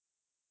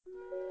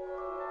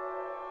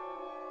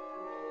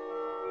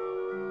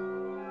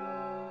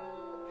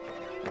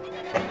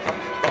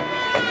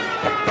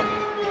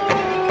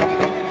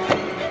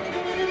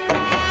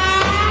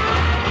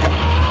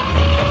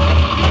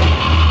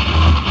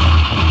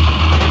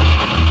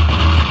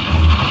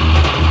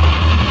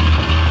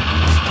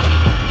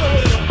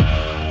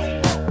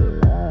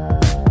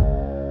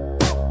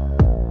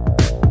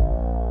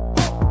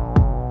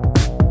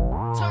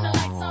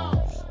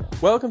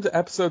Welcome to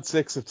episode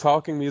 6 of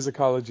Talking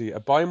Musicology,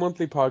 a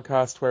bi-monthly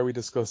podcast where we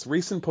discuss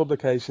recent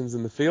publications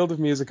in the field of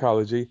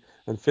musicology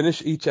and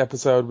finish each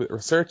episode with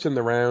research in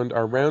the round,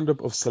 our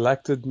roundup of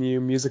selected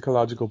new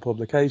musicological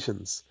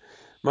publications.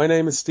 My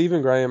name is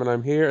Stephen Graham and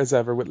I'm here as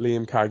ever with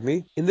Liam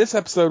Cagney. In this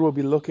episode we'll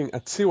be looking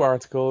at 2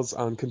 articles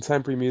on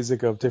contemporary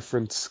music of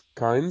different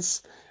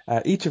kinds,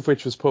 each of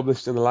which was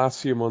published in the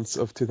last few months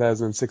of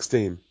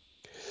 2016.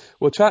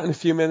 We'll chat in a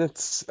few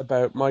minutes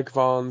about Mike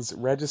Vaughan's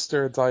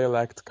Register,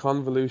 Dialect,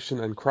 Convolution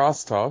and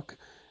Crosstalk,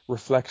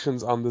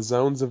 reflections on the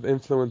zones of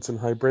influence and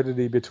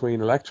hybridity between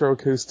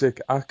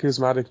electroacoustic,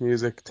 acousmatic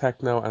music,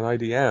 techno and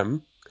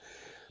IDM.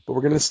 But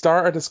we're going to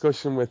start our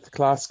discussion with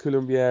Claes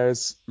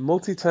Couloumbier's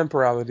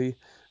Multitemporality,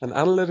 an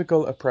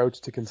analytical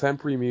approach to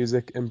contemporary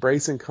music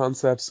embracing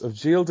concepts of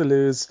Gilles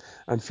Deleuze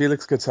and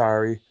Félix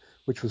Guattari,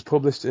 which was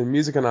published in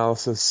Music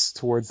Analysis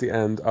towards the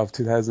end of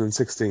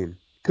 2016.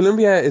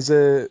 Coulombier is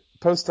a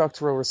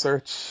postdoctoral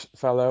research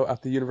fellow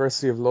at the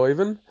University of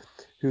Leuven,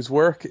 whose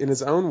work, in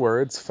his own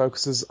words,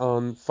 focuses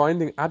on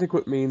finding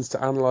adequate means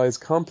to analyse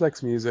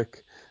complex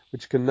music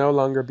which can no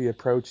longer be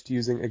approached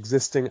using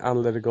existing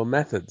analytical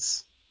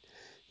methods.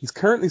 He's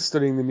currently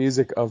studying the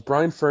music of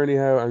Brian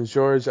Ferneyhough and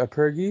Georges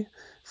Apergy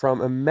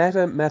from a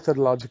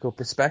meta-methodological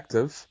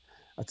perspective,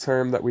 a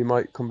term that we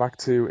might come back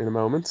to in a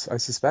moment, I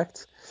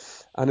suspect.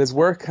 And his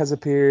work has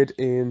appeared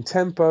in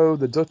Tempo,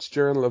 the Dutch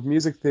Journal of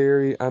Music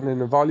Theory, and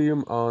in a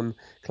volume on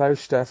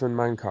Klaus-Stefan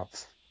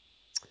Mankopf.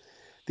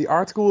 The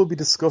article we'll be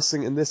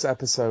discussing in this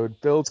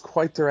episode builds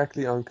quite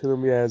directly on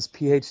Couloumbier's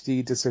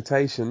PhD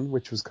dissertation,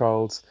 which was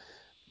called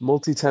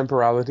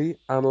Multitemporality,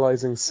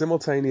 Analysing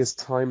Simultaneous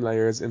Time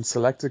Layers in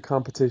Selected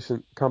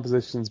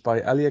Compositions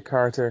by Elliott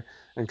Carter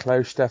and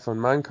Klaus-Stefan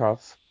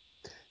Mankopf,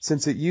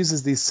 since it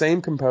uses these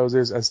same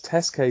composers as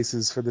test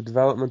cases for the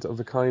development of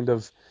a kind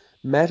of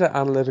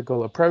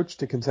meta-analytical approach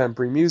to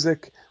contemporary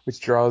music, which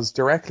draws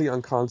directly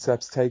on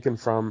concepts taken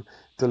from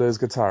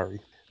Deleuze-Guattari.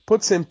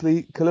 Put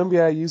simply,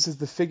 Coulombier uses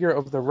the figure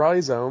of the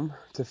rhizome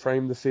to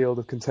frame the field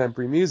of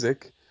contemporary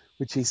music,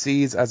 which he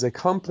sees as a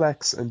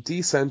complex and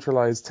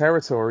decentralized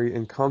territory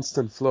in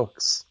constant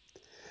flux.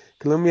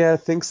 Coulombier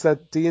thinks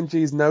that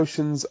D&G's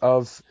notions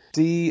of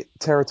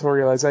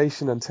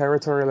deterritorialization and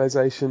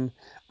territorialization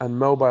and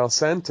mobile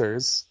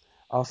centers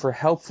offer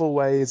helpful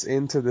ways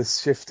into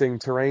this shifting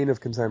terrain of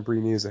contemporary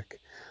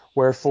music,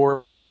 where,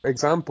 for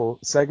example,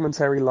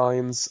 segmentary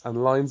lines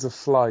and lines of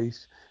flight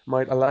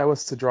might allow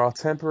us to draw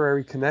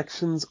temporary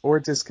connections or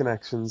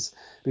disconnections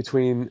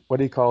between what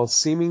he calls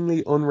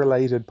seemingly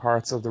unrelated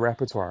parts of the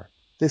repertoire.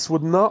 This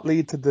would not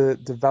lead to the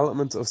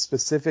development of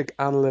specific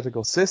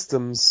analytical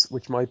systems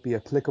which might be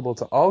applicable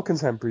to all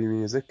contemporary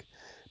music,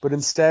 but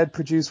instead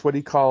produce what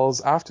he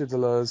calls, after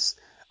Deleuze,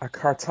 a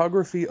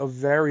cartography of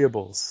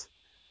variables,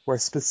 where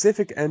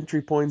specific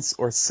entry points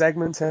or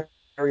segmentary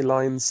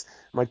lines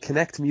might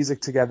connect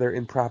music together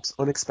in perhaps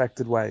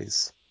unexpected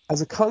ways.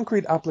 As a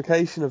concrete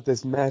application of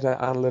this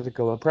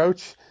meta-analytical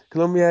approach,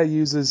 Coulombier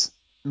uses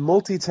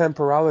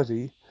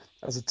multitemporality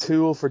as a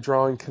tool for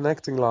drawing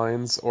connecting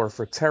lines or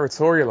for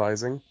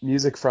territorializing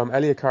music from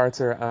Elliott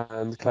Carter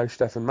and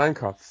Klaus-Stefan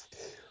Mankopf,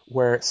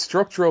 where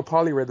structural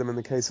polyrhythm in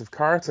the case of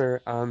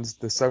Carter and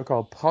the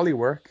so-called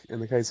polywork in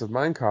the case of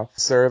Mankopf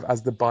serve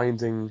as the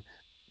binding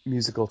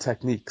musical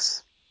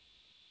techniques.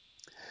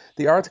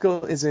 The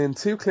article is in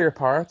 2 clear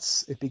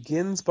parts. It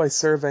begins by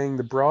surveying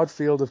the broad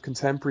field of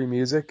contemporary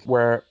music,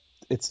 where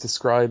it's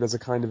described as a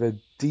kind of a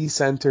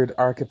decentered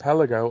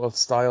archipelago of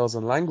styles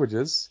and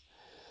languages,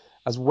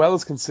 as well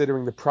as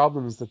considering the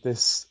problems that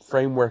this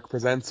framework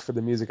presents for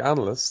the music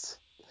analyst.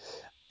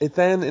 It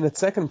then, in its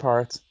second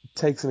part,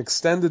 takes an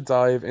extended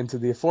dive into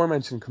the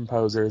aforementioned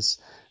composers,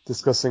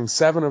 discussing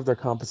 7 of their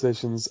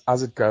compositions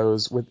as it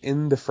goes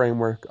within the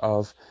framework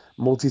of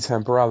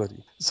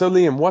multitemporality. So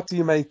Liam, what do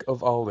you make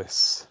of all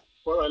this?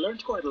 Well, I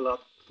learned quite a lot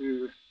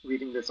through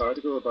reading this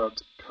article about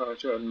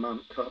Carter and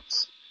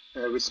Mankopf's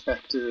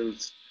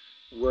respective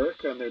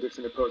work and their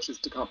different approaches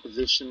to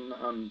composition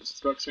and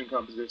structuring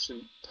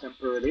composition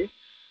temporally.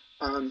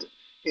 And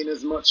in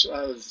as much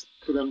as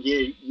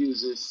Coulombier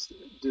uses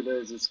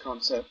Deleuze's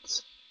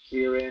concepts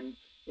herein,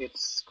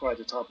 it's quite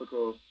a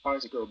topical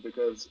article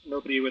because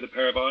nobody with a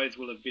pair of eyes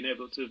will have been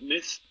able to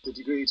miss the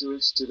degree to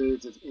which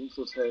Deleuze has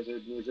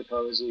infiltrated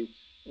musicology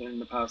in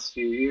the past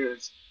few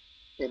years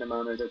in a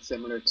manner that's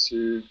similar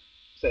to,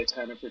 say,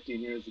 10 or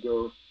 15 years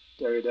ago,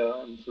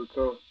 Derrida and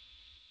Foucault.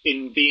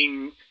 In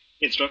being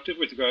instructive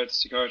with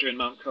regards to Carter and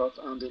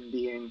Mankopf and in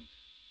being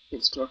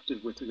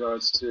instructive with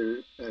regards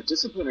to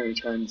disciplinary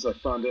trends, I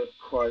found it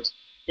quite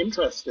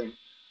interesting.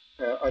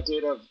 I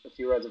did have a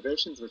few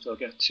reservations, which I'll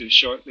get to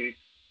shortly,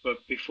 but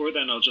before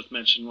then I'll just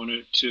mention 1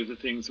 or 2 of the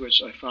things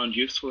which I found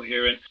useful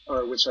here,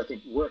 or which I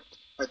think worked.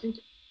 I think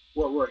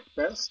what worked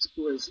best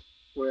was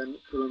when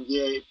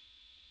Coulombier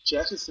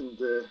jettisoned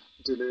the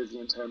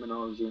Deleuzian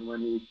terminology and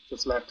when he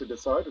just left it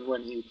aside and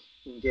when he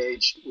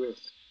engaged with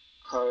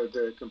how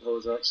the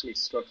composer actually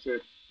structured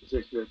a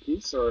particular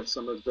piece or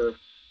some of the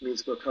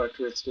musical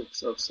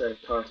characteristics of, say,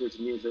 Carter's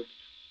music.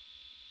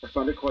 I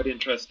found it quite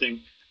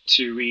interesting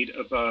to read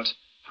about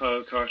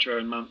how Carter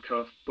and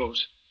Mamkov both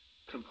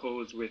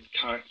compose with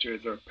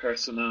characters or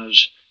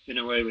personage in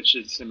a way which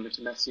is similar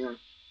to Messiaen,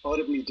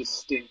 audibly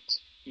distinct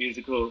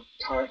musical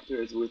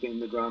characters within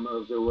the drama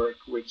of their work,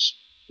 which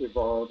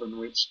evolve and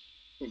which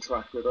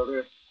interact with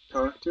other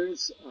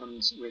characters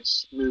and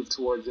which move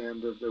towards the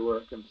end of their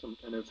work and some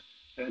kind of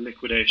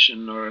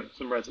liquidation or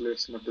some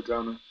resolution of the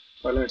drama.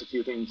 I learned a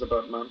few things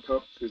about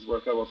Mamkov, whose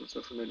work I wasn't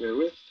so familiar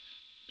with.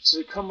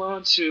 To come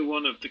on to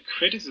one of the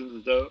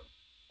criticisms, though,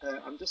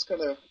 I'm just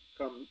going to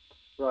come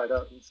right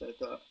out and say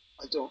that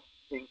I don't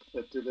think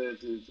that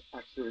Deleuze is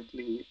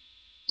accurately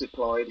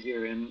deployed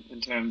here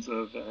in terms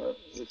of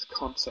his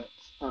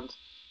concepts. And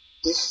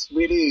this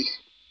really,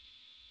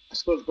 I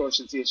suppose,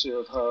 broaches the issue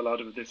of how a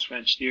lot of this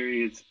French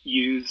theory is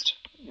used,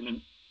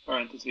 in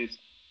parentheses,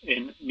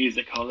 in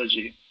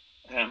musicology.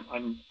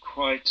 I'm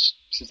quite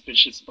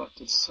suspicious about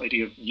this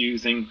idea of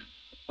using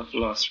a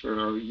philosopher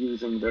or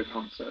using their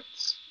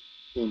concepts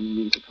in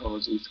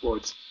musicology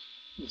towards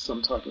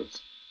some type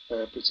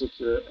of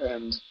particular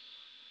end.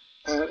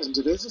 In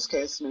Deleuze's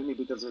case, mainly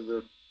because of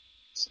the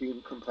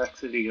extreme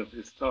complexity of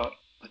his thought,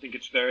 I think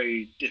it's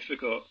very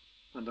difficult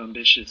and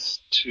ambitious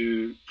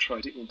to try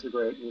to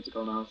integrate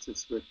musical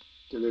analysis with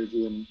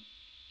Deleuzean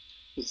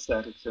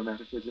aesthetics or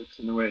metaphysics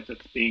in the way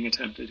that's being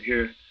attempted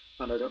here,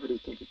 and I don't really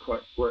think it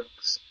quite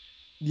works.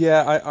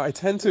 Yeah, I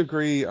tend to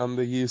agree on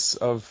the use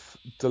of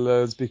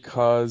Deleuze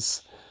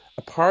because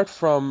apart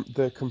from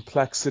the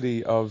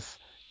complexity of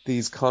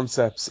these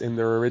concepts in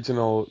their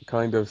original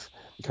kind of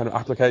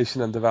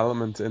application and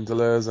development in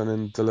Deleuze and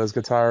in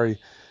Deleuze-Guattari,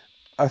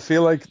 I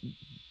feel like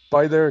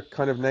by their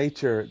kind of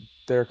nature,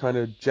 they're kind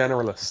of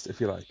generalist,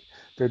 if you like.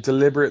 They're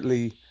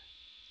deliberately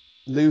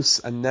loose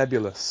and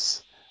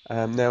nebulous.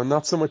 Now,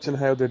 not so much in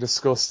how they're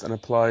discussed and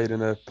applied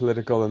in a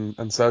political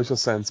and social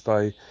sense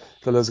by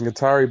Deleuze and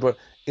Guattari, but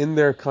in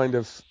their kind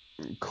of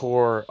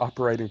core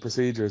operating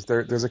procedures.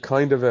 There's a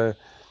kind of a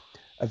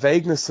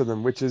vagueness to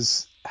them, which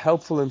is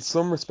helpful in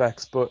some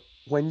respects, but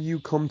when you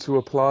come to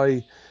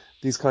apply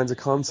these kinds of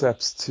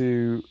concepts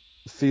to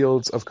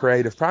fields of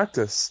creative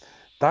practice,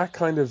 that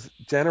kind of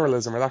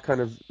generalism or that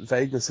kind of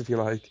vagueness, if you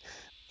like,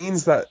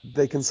 means that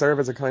they can serve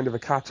as a kind of a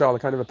catch-all, a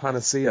kind of a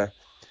panacea,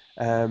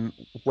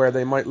 where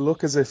they might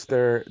look as if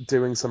they're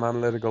doing some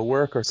analytical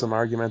work or some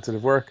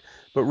argumentative work,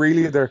 but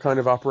really they're kind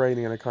of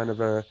operating in a kind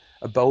of a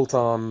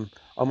bolt-on,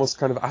 almost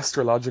kind of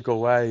astrological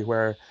way,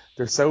 where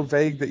they're so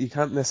vague that you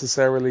can't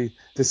necessarily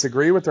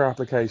disagree with their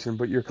application,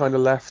 but you're kind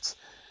of left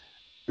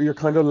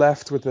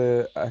with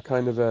a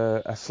kind of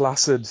a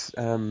flaccid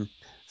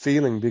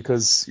feeling,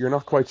 because you're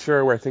not quite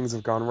sure where things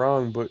have gone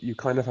wrong, but you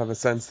kind of have a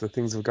sense that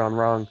things have gone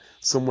wrong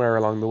somewhere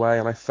along the way.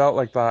 And I felt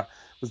like that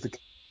was the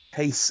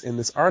case in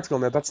this article.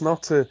 Now, that's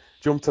not to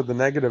jump to the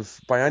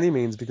negative by any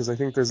means, because I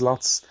think there's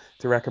lots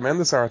to recommend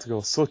this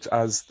article, such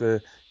as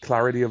the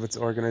clarity of its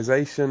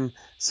organization,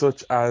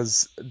 such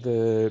as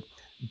the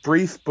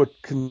brief but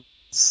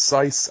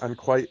concise and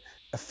quite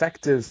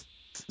effective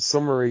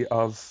summary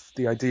of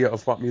the idea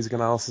of what music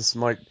analysis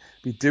might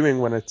be doing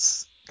when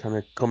it's kind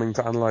of coming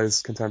to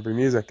analyze contemporary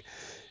music.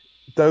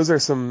 Those are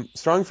some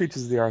strong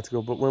features of the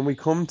article, but when we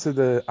come to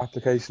the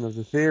application of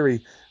the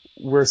theory,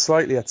 we're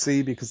slightly at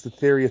sea, because the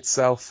theory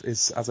itself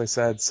is, as I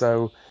said,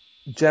 so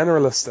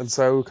generalist and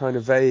so kind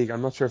of vague.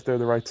 I'm not sure if they're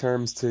the right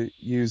terms to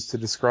use to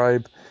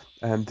describe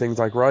things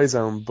like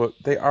rhizome, but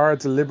they are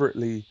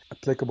deliberately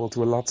applicable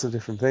to lots of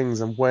different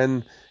things. And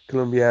when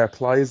Colombier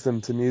applies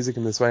them to music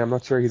in this way, I'm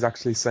not sure he's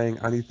actually saying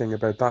anything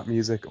about that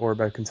music or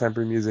about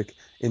contemporary music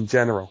in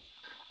general.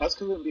 As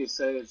Colombier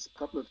says a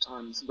couple of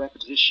times,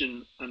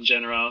 repetition and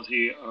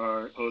generality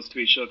are opposed to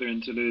each other in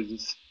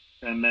Deleuze's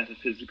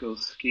metaphysical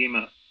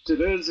schema.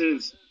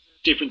 Deleuze's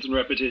difference in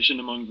repetition,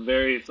 among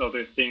various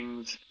other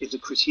things, is a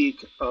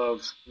critique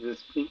of the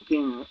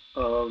thinking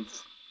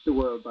of the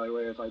world by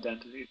way of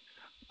identity.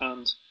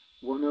 And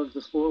one of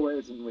the four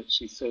ways in which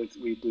he says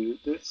we do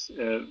this,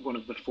 one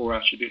of the four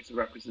attributes of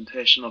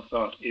representational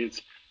thought, is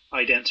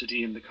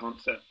identity in the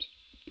concept.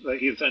 Like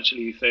he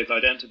essentially says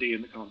identity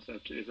in the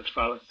concept is a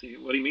fallacy.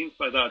 What he means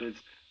by that is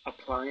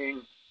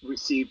applying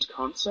received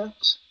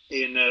concept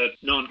in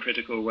a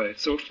non-critical way.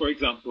 So, for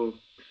example,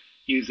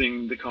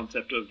 using the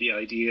concept of the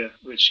idea,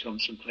 which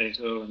comes from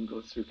Plato and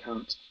goes through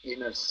Kant,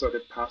 in a sort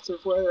of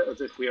passive way,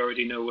 as if we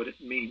already know what it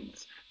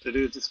means.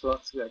 Deleuze's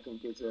philosophy, I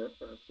think, is a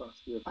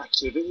philosophy of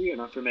activity and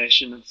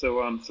affirmation and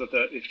so on, so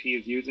that if he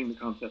is using the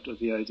concept of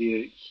the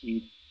idea,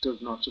 he does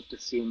not just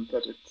assume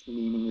that its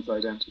meaning is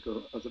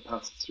identical as it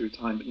passes through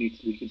time, but needs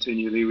to be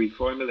continually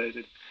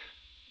reformulated.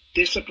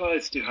 This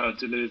applies to how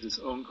Deleuze's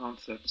own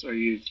concepts are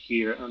used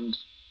here, and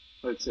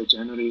I'd say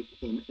generally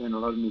in a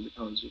lot of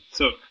musicology.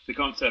 So the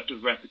concept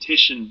of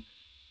repetition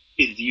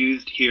is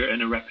used here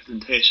in a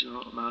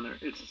representational manner.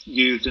 It's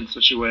used in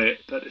such a way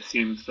that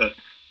assumes that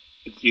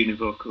it's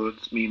univocal,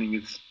 its meaning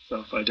is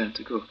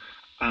self-identical,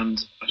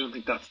 and I don't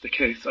think that's the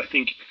case. I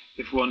think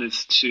if one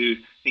is to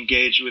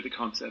engage with the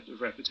concept of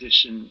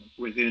repetition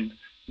within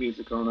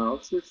musical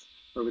analysis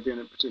or within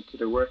a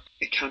particular work,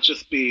 it can't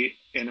just be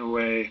in a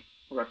way,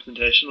 a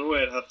representational way,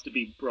 it has to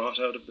be brought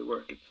out of the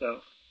work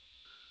itself.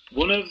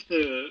 One of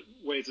the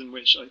ways in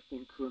which I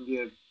think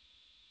Columbia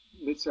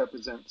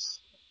misrepresents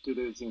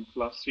Deleuzean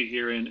philosophy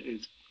herein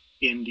is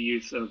in the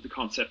use of the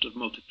concept of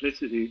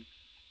multiplicity.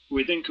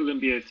 Within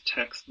Columbia's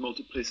text,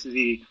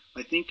 multiplicity,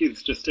 I think,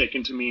 is just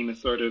taken to mean a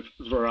sort of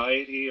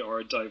variety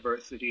or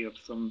diversity of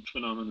some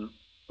phenomenon.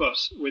 But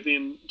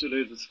within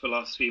Deleuze's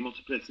philosophy,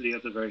 multiplicity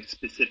has a very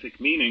specific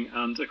meaning,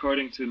 and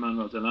according to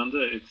Manuel de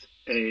Landa, it's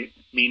a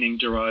meaning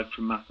derived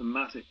from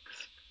mathematics.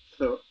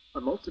 So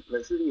a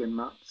multiplicity in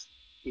maths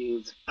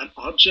is an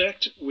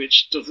object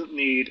which doesn't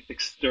need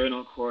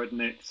external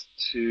coordinates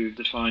to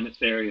define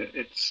its area.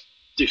 It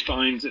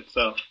defines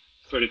itself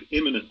sort of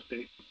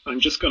immanently. I'm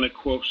just going to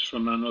quote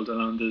from Manuel de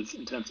Landa's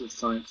Intensive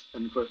Science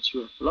and Virtue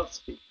of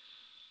Philosophy.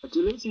 A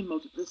Deleuzean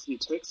multiplicity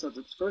takes as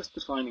its first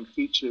defining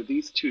feature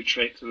these two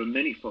traits of a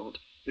manifold,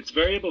 its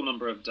variable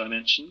number of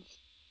dimensions,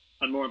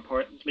 and more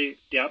importantly,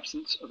 the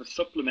absence of a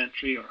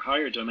supplementary or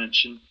higher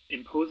dimension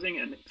imposing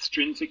an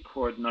extrinsic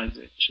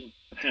coordination,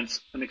 and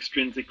hence an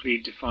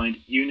extrinsically defined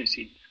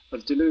unity.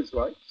 As Deleuze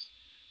writes,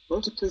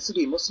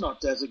 multiplicity must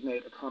not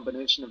designate a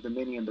combination of the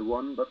many and the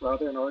one, but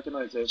rather an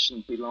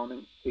organization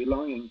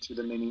belonging to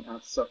the many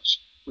as such,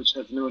 which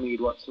has no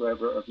need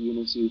whatsoever of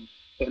unity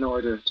in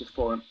order to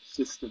form a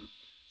system.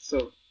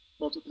 So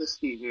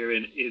multiplicity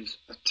herein is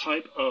a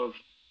type of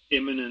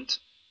immanent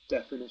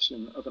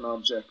definition of an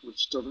object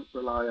which doesn't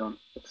rely on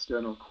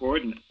external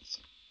coordinates.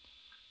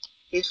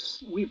 If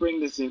we bring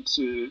this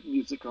into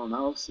musical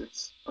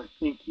analysis, I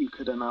think you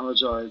could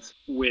analogize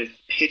with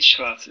pitch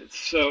classes.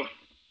 So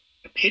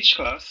a pitch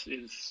class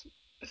is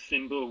a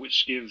symbol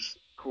which gives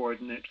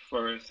coordinate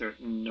for a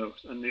certain note,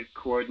 and the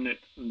coordinate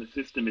in the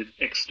system is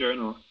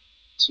external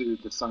to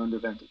the sound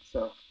event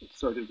itself. It's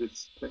sort of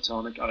this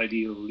Platonic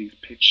ideal. These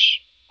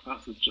pitch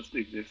classes just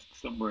exist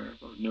somewhere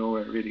or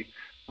nowhere really,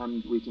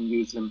 and we can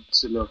use them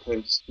to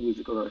locate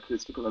musical or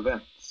acoustical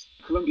events.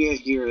 Columbia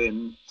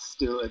herein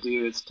still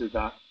adheres to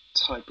that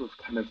type of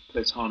kind of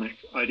Platonic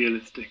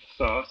idealistic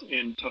thought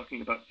in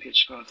talking about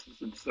pitch classes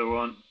and so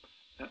on,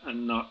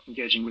 and not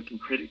engaging with them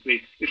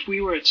critically. If we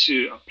were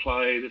to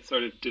apply the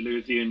sort of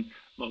Deleuzean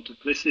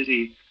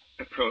multiplicity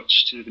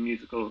approach to the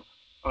musical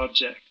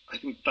object, I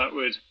think that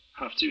would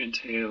have to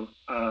entail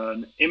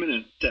an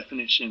immanent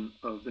definition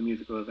of the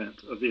musical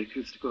event, of the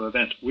acoustical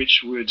event,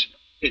 which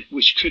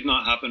could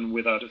not happen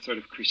without a sort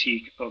of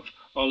critique of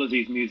all of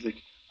these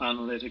music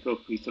analytical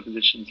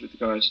presuppositions with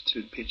regard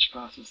to pitch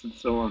classes and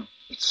so on.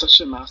 It's such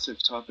a massive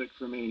topic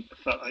for me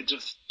that I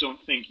just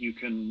don't think you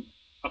can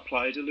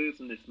apply Deleuze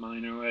in this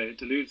minor way.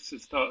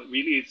 Deleuze's thought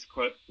really is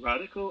quite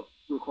radical,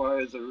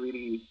 requires a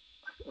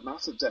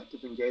massive depth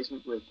of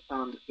engagement with,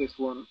 and if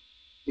one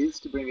is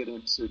to bring it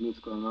into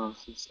musical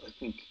analysis, I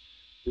think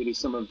really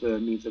some of the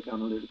music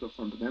analytical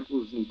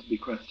fundamentals need to be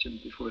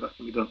questioned before that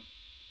can be done.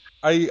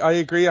 I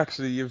agree.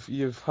 Actually,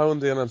 you've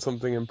honed in on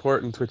something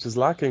important which is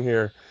lacking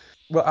here.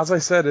 Well, as I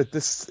said, it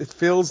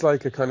feels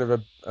like a kind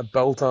of a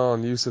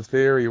bolt-on use of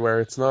theory where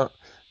it's not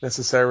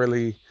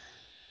necessarily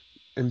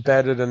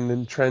embedded and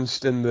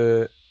entrenched in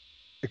the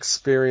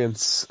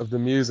experience of the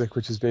music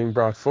which is being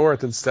brought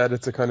forth. Instead,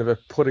 it's a kind of a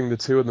putting the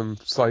two of them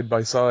side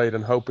by side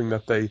and hoping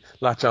that they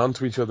latch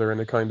onto each other in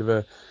a kind of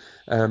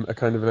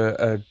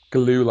a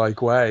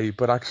glue-like way.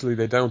 But actually,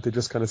 they don't. They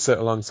just kind of sit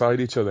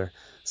alongside each other.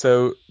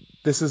 So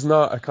this is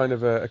not a kind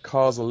of a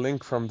causal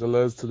link from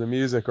Deleuze to the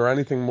music or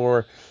anything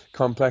more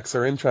complex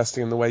or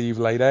interesting in the way you've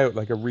laid out,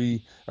 like a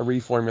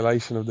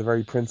reformulation of the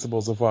very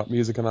principles of what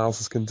music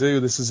analysis can do.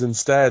 This is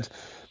instead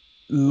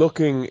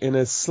looking in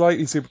a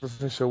slightly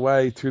superficial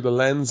way through the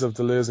lens of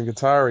Deleuze and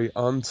Guattari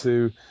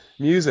onto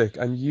music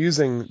and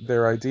using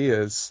their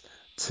ideas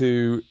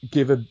to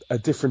give a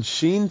different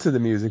sheen to the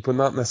music, but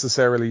not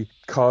necessarily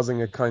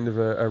causing a kind of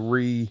a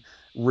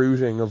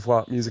rerouting of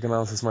what music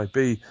analysis might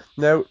be.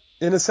 Now,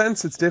 in a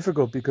sense, it's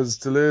difficult because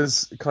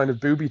Deleuze kind of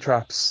booby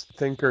traps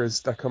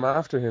thinkers that come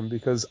after him,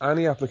 because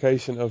any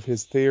application of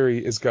his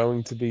theory is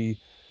going to be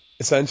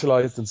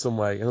essentialized in some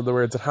way. In other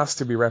words, it has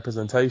to be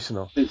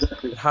representational.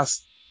 Exactly.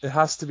 It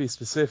has to be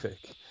specific.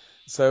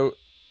 So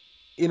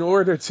in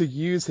order to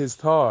use his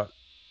thought,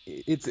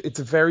 it's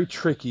a very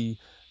tricky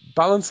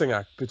balancing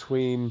act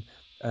between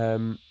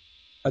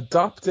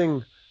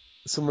adopting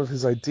some of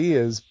his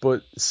ideas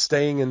but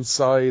staying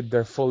inside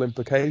their full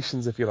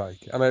implications, if you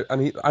like. And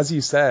he, as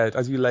you said,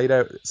 as you laid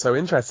out so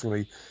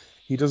interestingly,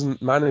 he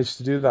doesn't manage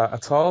to do that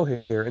at all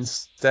here.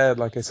 Instead,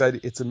 like I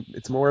said,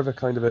 it's more of a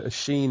kind of a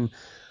sheen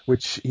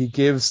which he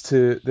gives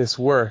to this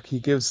work. He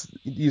gives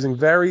using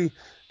very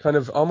kind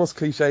of almost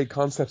cliched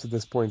concepts at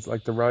this point,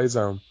 like the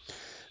rhizome.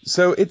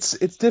 So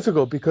it's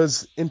difficult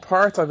because in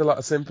part I have a lot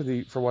of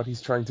sympathy for what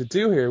he's trying to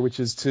do here, which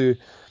is to,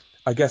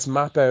 I guess,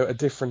 map out a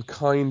different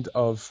kind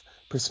of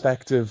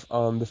perspective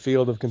on the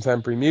field of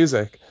contemporary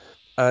music.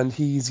 And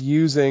he's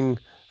using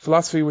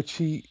philosophy which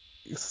he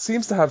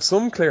seems to have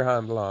some clear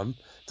handle on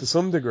to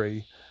some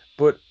degree.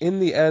 But in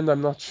the end,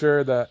 I'm not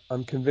sure that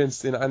I'm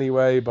convinced in any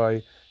way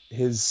by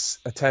his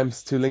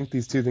attempts to link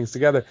these two things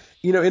together.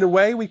 You know, in a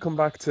way, we come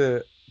back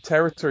to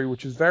territory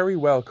which is very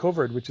well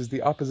covered, which is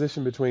the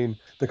opposition between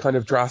the kind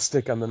of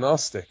drastic and the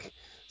Gnostic.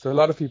 So a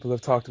lot of people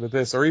have talked about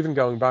this, or even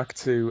going back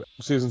to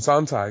Susan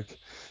Sontag,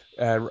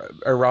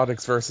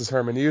 erotics versus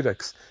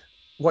hermeneutics.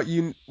 What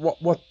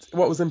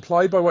was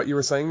implied by what you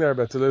were saying there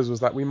about Deleuze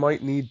was that we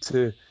might need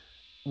to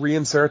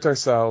reinsert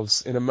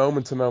ourselves in a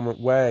moment-to-moment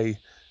way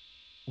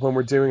when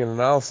we're doing an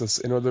analysis.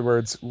 In other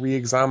words,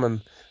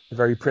 re-examine the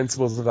very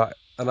principles of that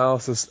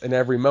analysis in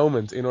every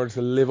moment in order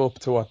to live up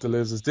to what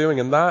Deleuze is doing.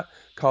 And that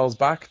calls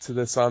back to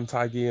the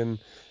Sontagian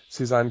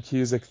Suzanne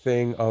Cusick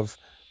thing of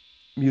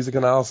music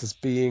analysis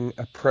being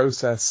a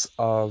process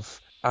of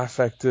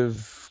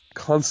affective,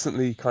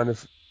 constantly kind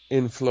of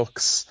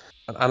influx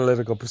and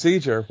analytical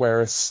procedure,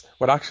 whereas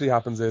what actually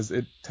happens is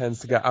it tends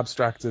to get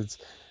abstracted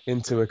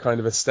into a kind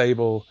of a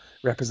stable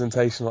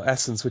representational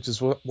essence, which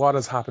is what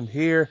has happened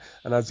here.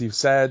 And as you've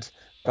said,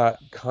 that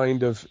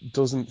kind of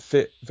doesn't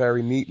fit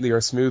very neatly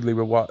or smoothly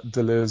with what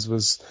Deleuze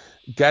was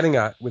getting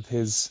at with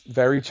his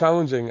very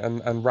challenging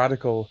and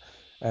radical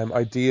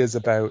ideas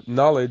about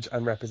knowledge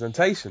and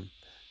representation.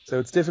 So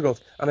it's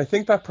difficult. And I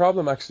think that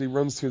problem actually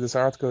runs through this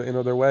article in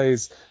other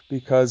ways,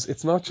 because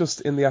it's not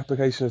just in the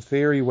application of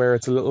theory where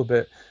it's a little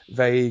bit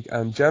vague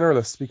and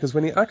generalist, because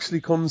when he actually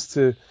comes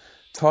to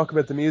talk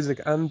about the music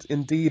and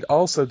indeed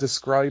also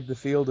describe the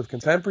field of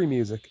contemporary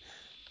music,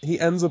 he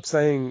ends up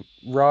saying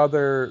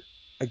rather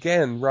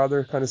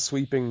kind of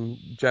sweeping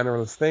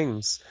generalist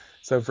things.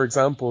 So, for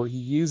example, he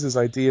uses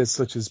ideas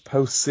such as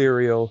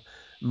post-serial,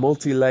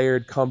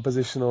 multi-layered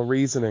compositional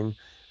reasoning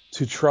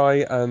to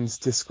try and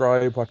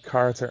describe what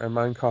Carter and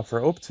Mankoff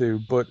are up to.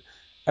 But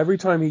every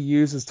time he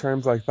uses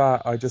terms like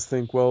that, I just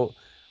think, well,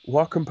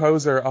 what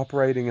composer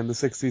operating in the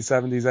 60s,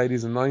 70s,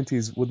 80s and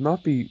 90s would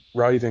not be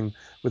writing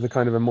with a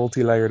kind of a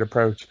multi-layered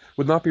approach,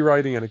 would not be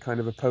writing in a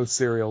kind of a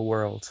post-serial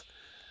world?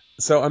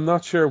 So I'm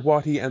not sure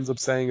what he ends up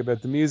saying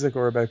about the music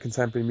or about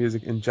contemporary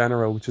music in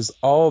general, which is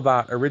all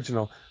that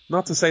original.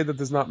 Not to say that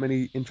there's not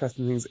many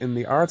interesting things in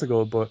the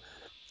article, but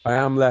I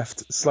am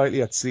left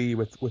slightly at sea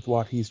with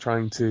what he's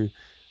trying to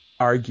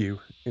argue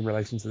in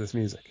relation to this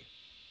music.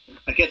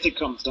 I guess it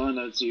comes down,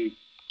 as you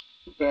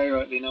very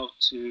rightly note,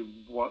 to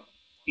what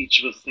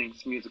each of us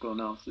thinks musical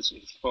analysis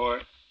is for.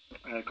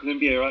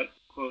 Columbier writes,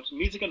 quote,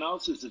 "Music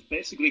analysis is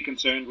basically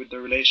concerned with the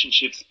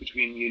relationships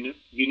between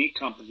unique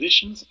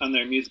compositions and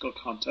their musical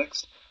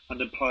context,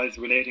 and implies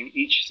relating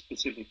each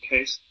specific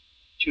case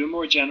to a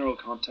more general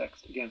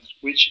context against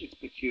which its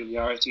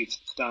peculiarities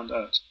stand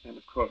out." End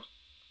of quote.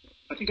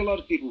 I think a lot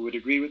of people would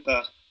agree with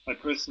that. I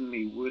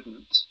personally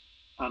wouldn't,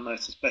 and I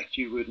suspect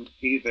you wouldn't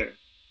either.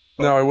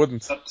 But no, I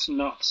wouldn't. That's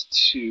not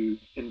to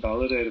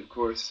invalidate, of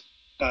course,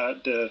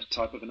 the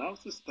type of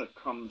analysis that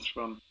comes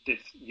from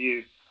this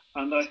view.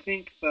 And I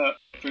think that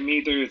for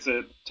me there is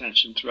a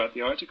tension throughout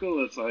the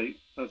article, as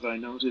I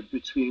noted,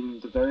 between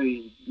the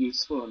very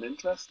useful and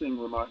interesting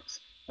remarks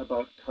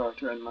about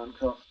Carter and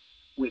Mankoff,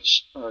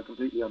 which are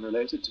completely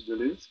unrelated to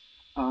Deleuze,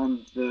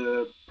 and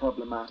the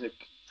problematic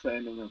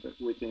framing of it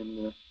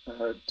within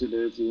the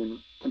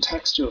Deleuzian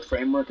contextual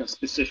framework, and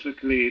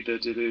specifically the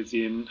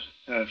Deleuzian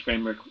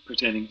framework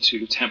pertaining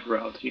to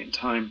temporality and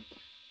time.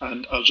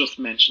 And I'll just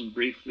mention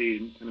briefly,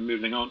 kind of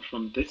moving on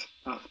from this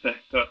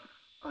aspect, that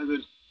I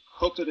would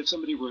hope that if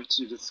somebody were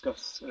to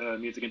discuss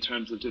music in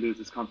terms of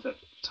Deleuze's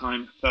concept of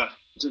time, that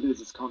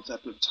Deleuze's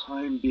concept of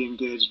time be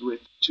engaged with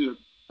to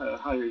a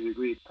higher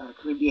degree.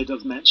 Columbier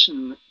does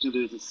mention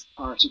Deleuze's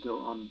article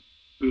on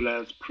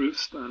Boulet's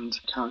Proust and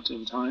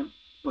counting time,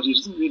 but he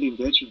doesn't really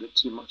engage with it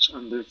too much,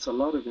 and there's a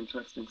lot of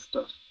interesting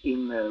stuff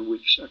in there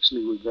which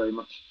actually would very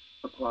much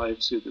apply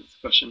to the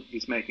discussion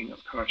he's making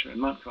of Carter and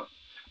Mankoff.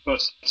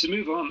 But to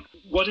move on,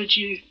 what did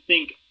you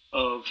think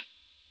of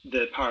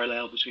the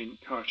parallel between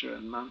Carter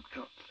and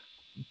Mankoff?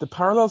 The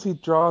parallels he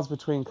draws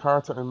between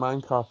Carter and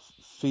Mankoff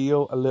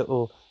feel a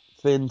little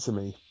thin to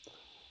me.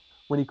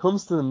 When he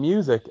comes to the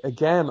music,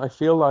 again, I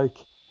feel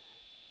like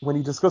when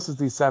he discusses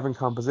these 7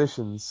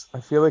 compositions, I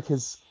feel like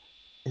his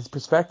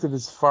perspective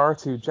is far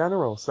too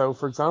general. So,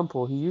 for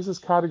example, he uses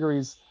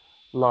categories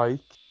like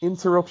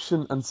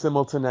interruption and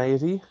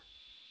simultaneity,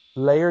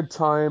 layered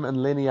time and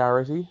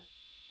linearity,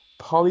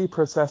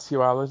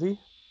 polyprocessuality,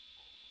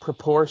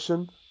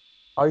 proportion,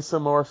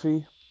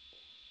 isomorphy,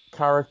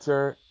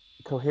 character,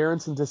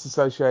 coherence and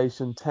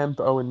disassociation,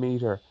 tempo and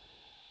meter.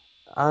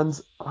 And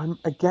I'm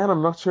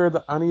not sure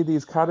that any of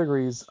these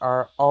categories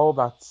are all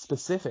that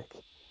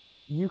specific.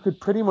 You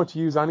could pretty much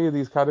use any of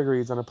these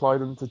categories and apply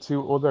them to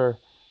 2 other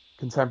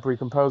contemporary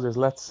composers,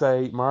 let's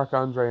say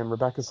Marc-Andre and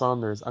Rebecca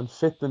Saunders, and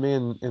fit them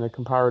in a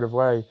comparative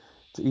way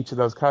to each of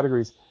those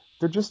categories.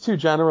 They're just too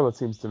general, it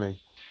seems to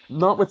me.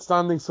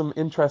 Notwithstanding some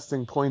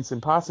interesting points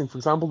in passing, for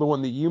example, the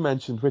one that you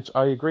mentioned, which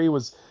I agree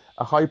was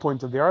a high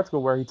point of the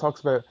article, where he talks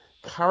about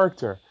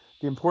character,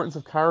 the importance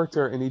of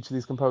character in each of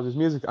these composers'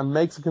 music, and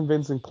makes a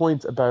convincing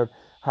point about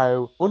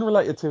how,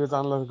 unrelated to his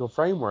analytical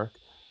framework,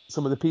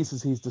 some of the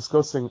pieces he's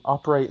discussing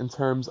operate in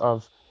terms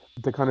of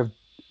the kind of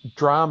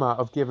drama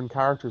of given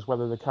characters,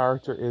 whether the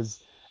character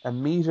is a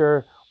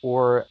meter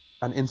or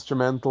an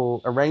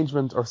instrumental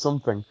arrangement or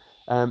something.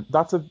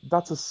 That's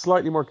a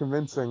slightly more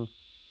convincing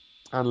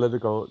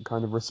analytical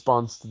kind of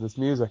response to this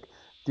music.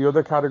 The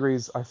other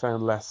categories I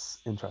found less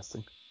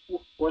interesting.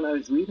 when I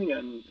was reading it,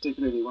 and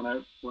particularly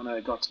when I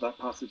got to that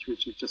passage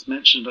which you just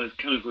mentioned, I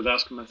kind of was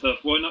asking myself,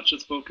 why not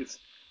just focus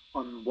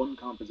on one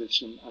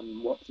composition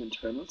and what's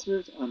internal to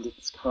it and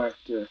its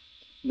character?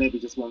 Maybe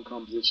just one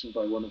composition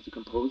by one of the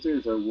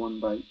composers, or one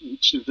by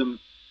each of them.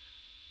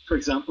 For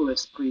example,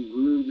 Esprit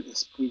Rude,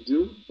 Esprit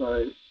Doux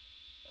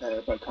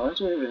by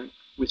Carter,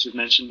 which is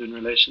mentioned in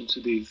relation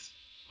to these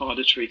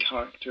auditory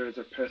characters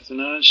or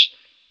personage.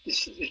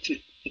 It's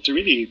a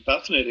really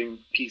fascinating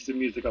piece of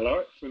musical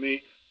art for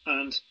me,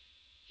 and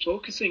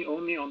focusing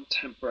only on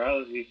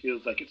temporality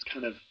feels like it's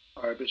kind of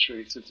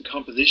arbitrary, since the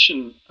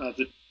composition as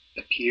it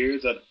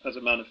appears, as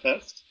it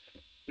manifests,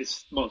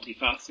 is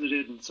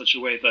multifaceted in such a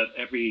way that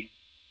every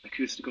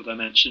acoustical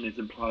dimension is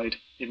implied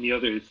in the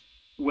others.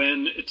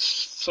 When it's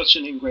such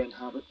an ingrained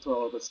habit for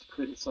all of us to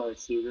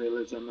criticize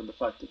serialism and the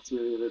fact that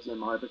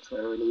serialism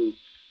arbitrarily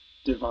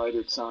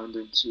divided sound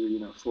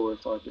into 4 or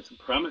 5 different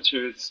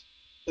parameters,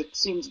 it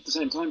seems at the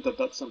same time that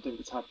that's something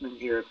that's happening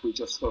here if we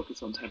just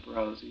focus on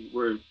temporality.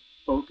 We're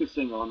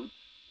focusing on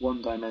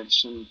one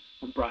dimension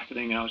and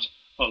bracketing out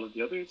all of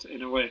the others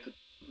in a way that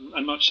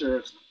I'm not sure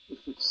if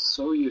it's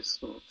so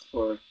useful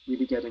for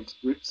really getting to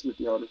grips with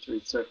the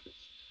auditory surface.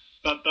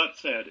 That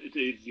said, it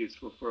is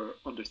useful for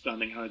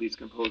understanding how these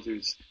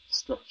composers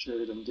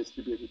structured and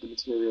distributed the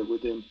material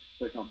within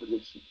their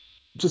composition.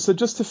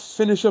 Just to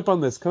finish up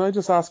on this, can I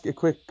just ask a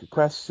quick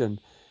question?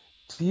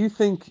 Do you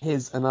think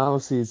his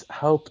analyses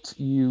helped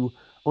you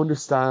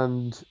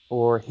understand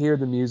or hear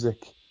the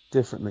music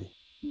differently?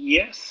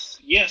 Yes,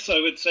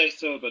 I would say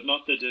so, but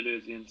not the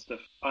Deleuzian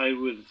stuff. I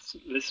was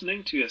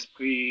listening to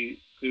Esprit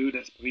Rude,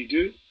 Esprit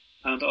Doux,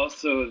 and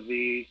also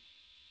the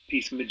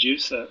piece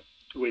Medusa,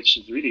 which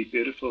is really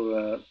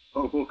beautiful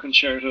oboe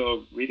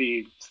concerto,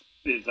 really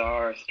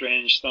bizarre,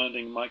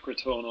 strange-sounding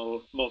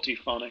microtonal,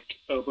 multiphonic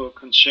oboe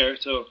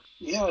concerto.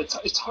 Yeah,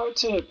 it's hard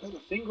to put a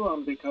finger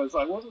on because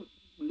I wasn't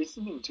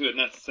listening to it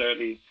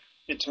necessarily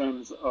in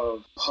terms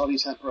of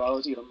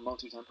polytemporality or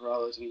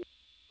multitemporality.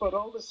 But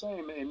all the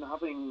same, in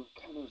having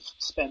kind of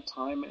spent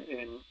time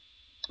in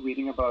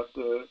reading about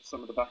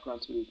some of the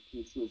background to these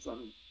pieces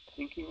and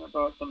thinking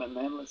about them and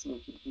then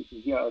listening to the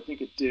pieces, yeah, I think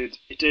it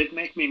did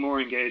make me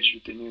more engaged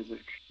with the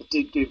music. It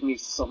did give me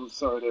some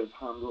sort of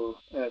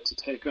handle to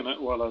take on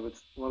it while I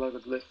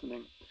was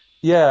listening.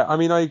 Yeah, I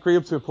mean, I agree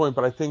up to a point,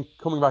 but I think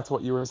coming back to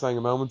what you were saying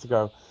a moment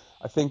ago,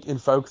 I think in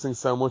focusing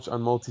so much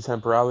on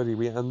multi-temporality,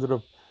 we ended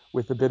up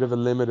with a bit of a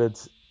limited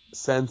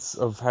sense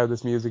of how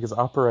this music is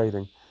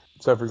operating.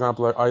 So, for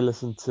example, I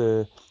listened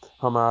to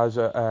Homage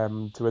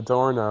to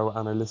Adorno,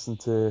 and I listened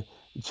to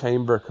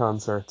chamber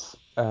concerts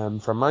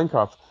from Mein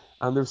Kampf,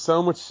 and there's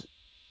so much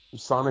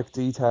sonic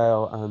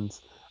detail and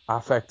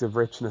affective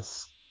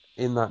richness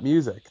in that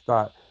music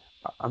that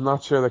I'm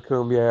not sure that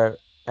Cumbia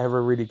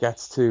ever really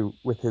gets to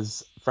with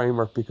his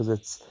framework, because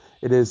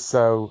it is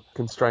so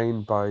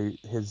constrained by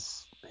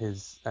his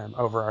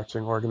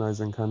overarching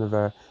organizing kind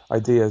of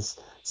ideas.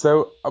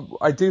 So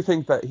I do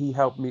think that he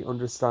helped me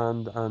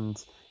understand and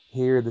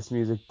hear this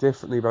music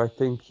differently, but I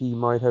think he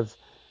might have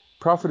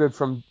profited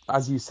from,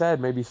 as you said,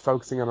 maybe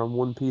focusing on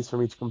one piece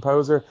from each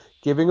composer,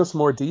 giving us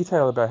more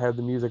detail about how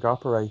the music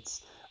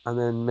operates, and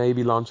then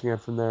maybe launching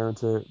it from there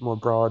into more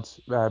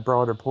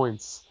broader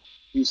points.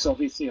 He's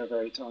obviously a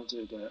very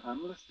talented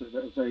analyst,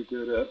 very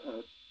good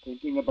at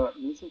thinking about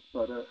music,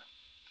 but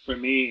for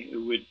me, it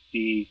would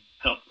be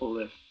helpful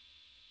if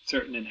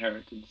certain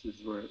inheritances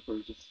were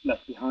just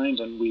left behind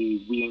and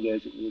we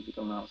engage with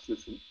musical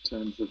analysis in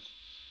terms of,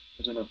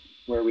 I don't know,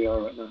 where we are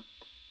right now.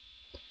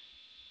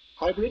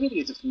 Hybridity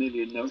is a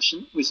familiar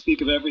notion. We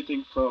speak of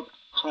everything from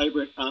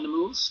hybrid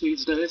animals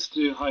these days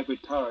to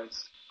hybrid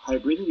cars.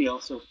 Hybridity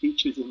also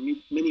features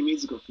in many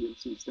musical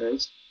fields these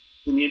days,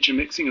 in the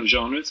intermixing of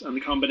genres and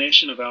the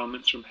combination of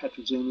elements from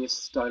heterogeneous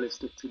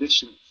stylistic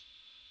traditions.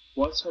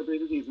 Whilst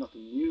hybridity is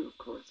nothing new, of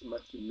course, in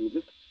Western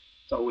music,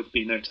 it's always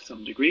been there to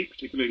some degree,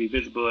 particularly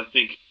visible, I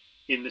think,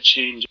 in the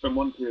change from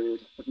one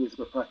period of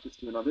musical practice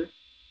to another.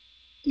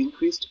 The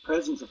increased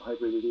presence of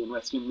hybridity in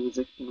Western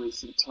music in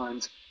recent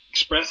times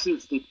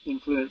expresses the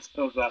influence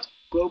of that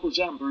global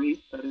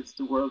jamboree that is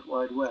the World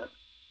Wide Web.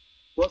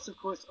 Whilst, of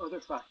course, other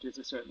factors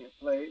are certainly at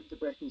play, the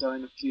breaking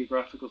down of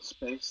geographical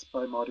space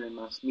by modern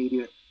mass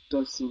media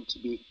does seem to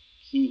be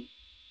key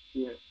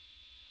here.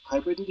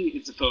 Hybridity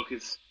is the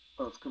focus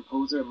of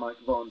composer Mike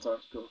Vaughan's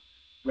article,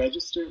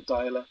 Register,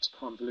 Dialect,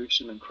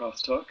 Convolution and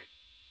Crosstalk,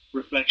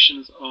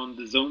 Reflections on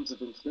the Zones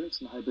of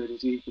Influence and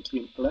Hybridity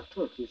between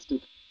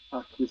Electroacoustic,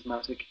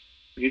 Acousmatic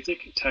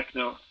Music,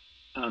 Techno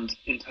and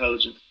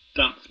Intelligent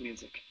Dance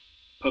Music,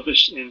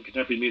 published in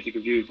Contemporary Music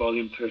Review,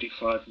 Volume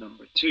 35,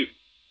 Number 2.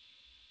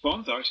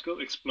 Vaughan's article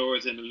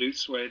explores in a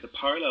loose way the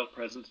parallel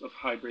presence of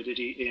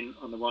hybridity in,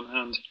 on the one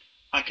hand,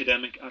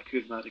 academic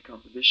acousmatic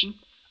composition,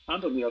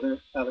 and on the other,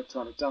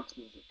 electronic dance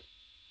music.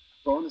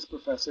 Vaughan is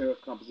Professor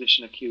of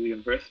Composition at Keele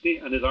University,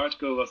 and his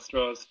article thus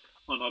draws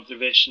on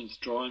observations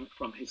drawing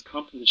from his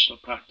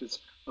compositional practice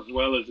as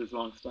well as his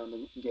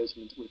long-standing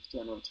engagement with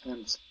general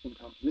trends in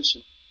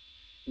composition.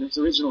 In its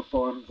original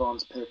form,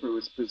 Vaughan's paper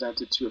was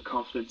presented to a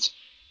conference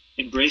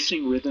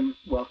embracing rhythm,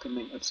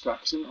 welcoming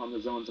abstraction on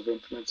the zones of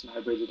influence and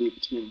hybridity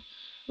between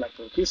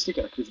electroacoustic,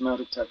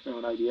 acousmatic, techno,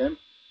 and IDM,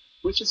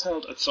 which is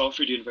held at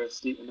Salford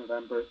University in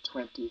November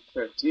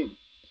 2013.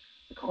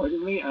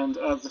 Accordingly, and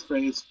as the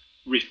phrase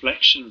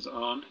reflections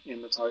on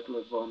in the title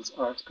of Vaughan's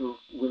article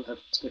will have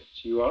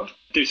tipped you off,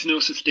 there's no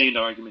sustained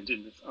argument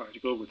in this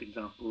article with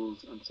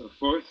examples and so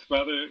forth.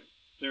 Rather,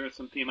 there are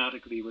some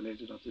thematically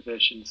related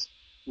observations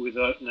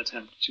without an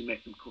attempt to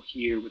make them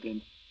cohere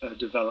within a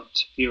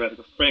developed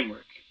theoretical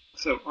framework.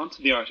 So,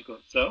 onto the article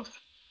itself.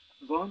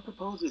 Vaughan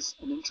proposes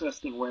an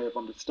interesting way of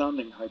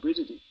understanding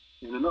hybridity.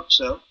 In a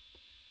nutshell,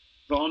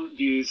 Vaughan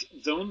views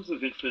zones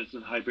of influence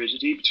and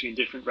hybridity between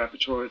different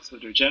repertoires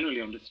that are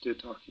generally understood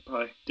to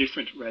occupy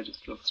different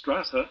registral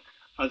strata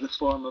as a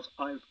form of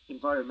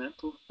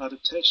environmental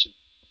adaptation,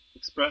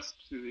 expressed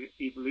through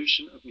the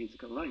evolution of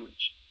musical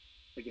language.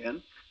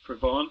 Again, for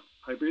Vaughan,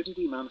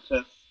 hybridity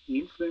manifests the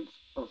influence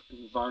of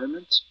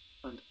environment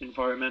and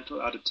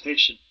environmental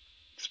adaptation,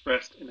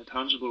 expressed in a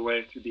tangible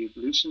way through the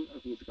evolution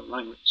of musical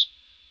language.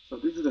 So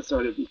this is a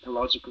sort of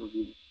ecological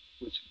view,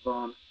 which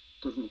Vaughan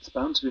doesn't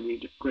expand to any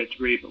great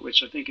degree, but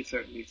which I think is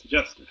certainly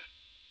suggestive.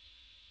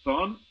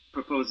 Vaughan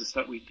proposes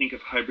that we think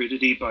of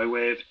hybridity by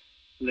way of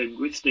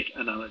linguistic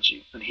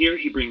analogy, and here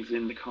he brings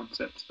in the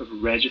concepts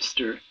of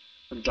register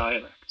and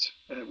dialect,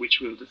 which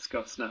we'll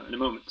discuss now in a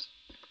moment.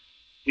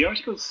 The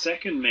article's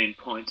second main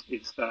point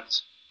is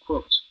that,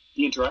 quote,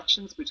 the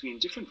interactions between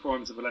different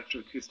forms of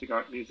electroacoustic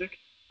art music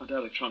and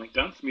electronic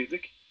dance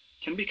music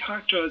can be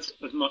characterized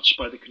as much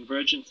by the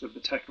convergence of the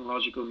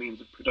technological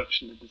means of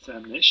production and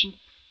dissemination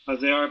as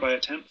they are by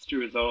attempts to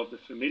resolve the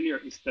familiar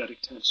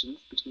aesthetic tensions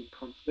between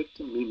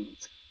conflicting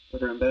meanings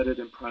that are embedded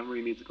in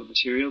primary musical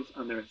materials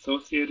and their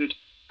associated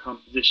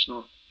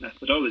compositional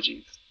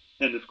methodologies.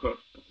 End of quote.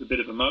 That's a bit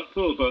of a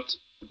mouthful, but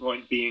the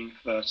point being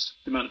that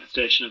the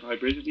manifestation of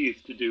hybridity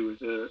is to do with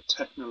the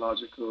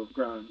technological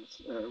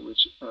grounds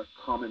which are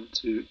common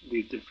to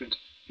these different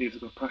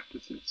musical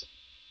practices.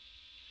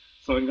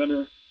 So I'm going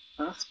to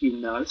ask you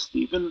now,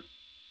 Stephen,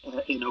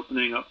 in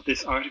opening up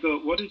this article,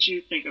 what did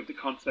you think of the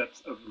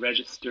concepts of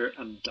register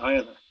and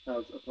dialect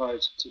as applied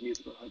to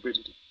musical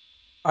hybridity?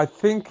 I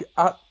think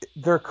at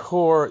their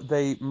core,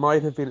 they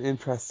might have been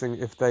interesting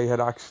if they had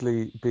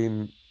actually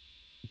been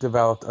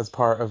developed as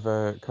part of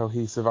a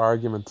cohesive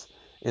argument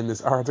in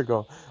this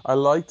article. I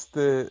liked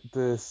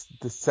the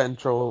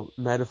central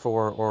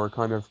metaphor or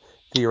kind of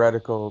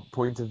theoretical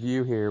point of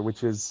view here,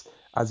 which is,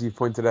 as you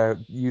pointed out,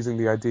 using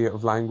the idea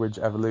of language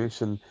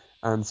evolution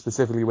and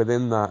specifically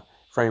within that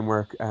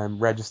framework,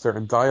 register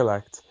and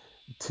dialect,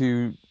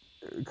 to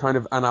kind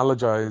of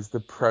analogize the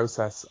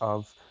process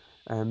of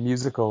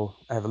musical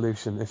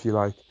evolution, if you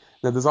like.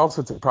 Now, there's all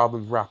sorts of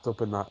problems wrapped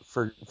up in that.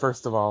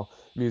 First of all,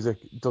 music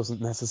doesn't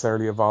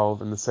necessarily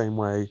evolve in the same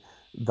way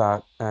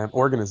that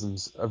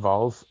organisms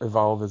evolve.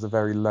 Evolve is a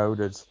very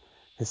loaded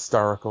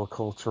historical,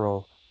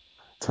 cultural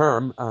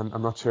term, and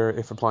I'm not sure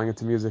if applying it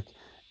to music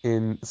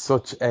in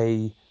such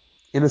a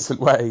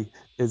innocent way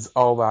is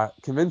all that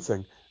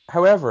convincing.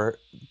 However,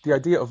 the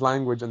idea of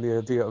language and the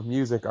idea of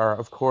music are,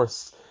 of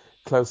course,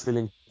 closely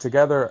linked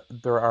together.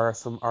 There are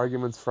some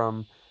arguments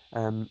from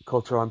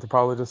cultural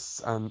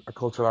anthropologists and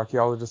cultural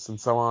archaeologists and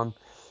so on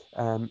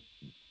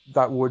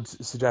that would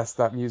suggest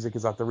that music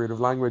is at the root of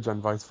language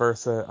and vice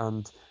versa.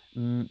 And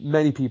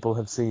many people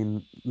have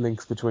seen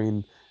links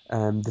between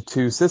the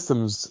two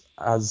systems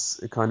as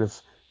kind of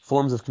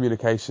forms of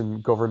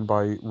communication governed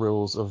by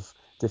rules of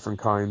different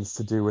kinds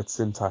to do with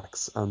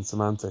syntax and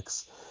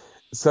semantics.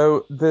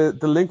 So the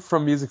link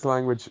from music to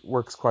language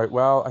works quite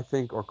well, I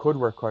think, or could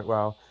work quite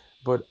well.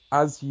 But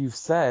as you've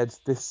said,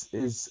 this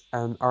is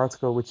an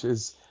article which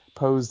is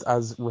posed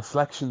as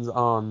reflections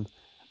on,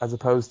 as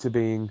opposed to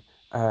being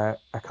a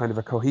kind of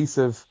a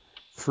cohesive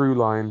through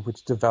line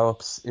which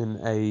develops in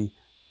a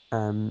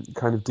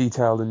kind of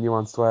detailed and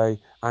nuanced way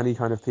any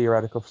kind of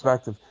theoretical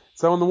perspective.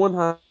 So on the one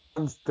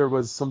hand, there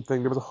was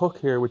a hook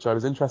here which I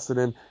was interested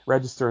in.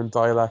 Register and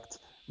dialect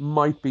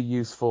might be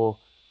useful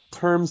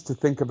terms to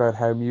think about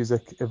how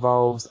music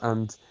evolves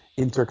and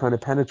kind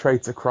of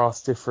penetrates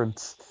across different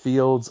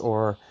fields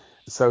or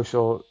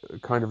social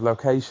kind of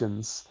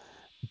locations.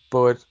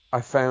 But I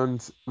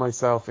found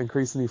myself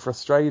increasingly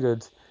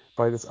frustrated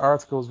by this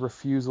article's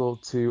refusal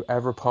to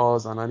ever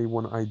pause on any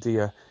one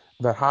idea.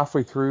 About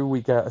halfway through, we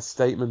get a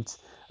statement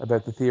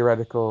about the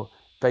theoretical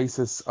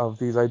basis of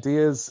these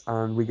ideas,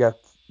 and we get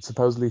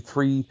supposedly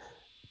 3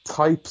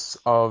 types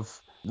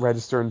of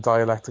register and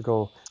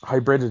dialectical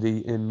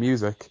hybridity in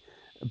music.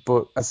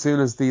 But as soon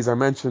as these are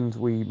mentioned,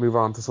 we move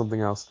on to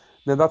something else.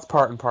 Now, that's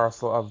part and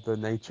parcel of the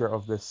nature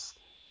of this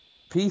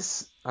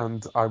piece,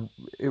 and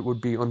it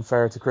would be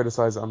unfair to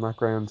criticize it on that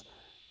ground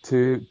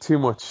to too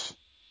much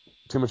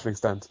of an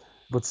extent.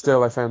 But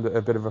still, I found it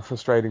a bit of a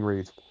frustrating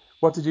read.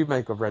 What did you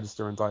make of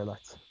register and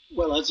dialect?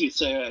 Well, as you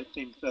say, I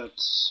think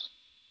that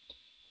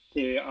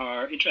they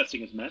are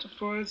interesting as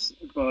metaphors,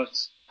 but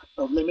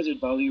of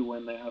limited value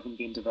when they haven't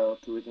been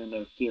developed within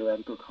a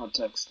theoretical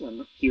context.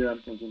 And here I'm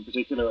thinking in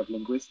particular of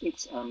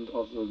linguistics and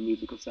also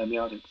musical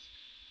semiotics.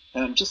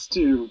 Just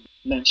to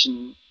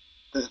mention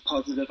the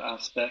positive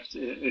aspect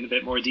in a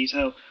bit more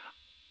detail.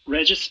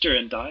 Register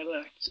and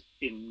dialect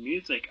in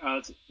music,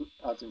 as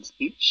in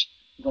speech,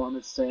 Vaughan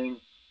is saying,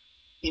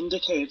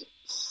 indicate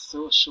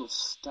social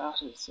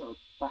status or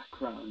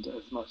background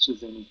as much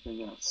as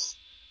anything else.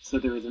 So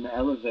there is an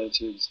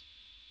elevated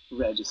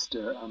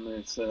register, and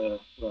there's a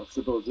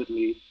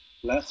supposedly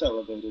less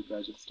elevated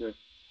register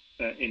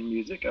in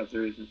music as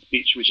there is in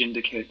speech, which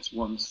indicates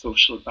one's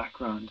social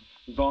background.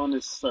 Vaughan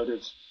is sort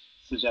of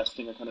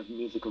suggesting a kind of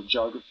musical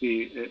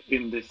geography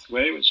in this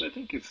way, which I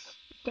think is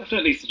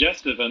definitely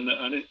suggestive, and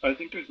I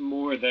think there's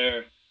more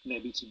there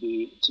maybe to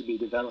be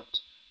developed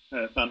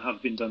than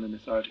have been done in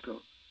this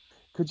article.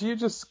 Could you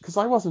just, because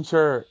I wasn't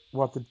sure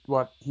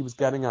what he was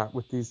getting at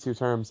with these two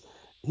terms.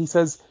 He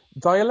says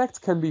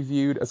dialect can be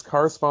viewed as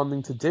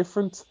corresponding to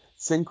different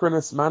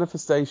synchronous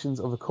manifestations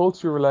of a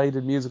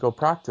culture-related musical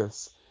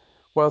practice,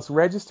 whilst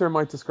register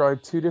might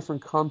describe two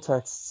different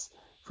contexts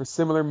for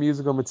similar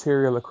musical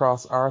material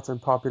across art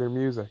and popular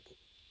music.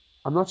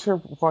 I'm not sure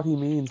what he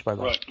means by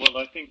that. Right. Well,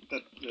 I think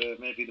that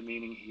maybe the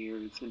meaning here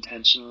is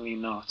intentionally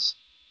not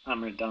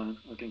hammered down.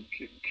 I think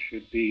it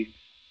could be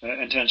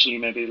intentionally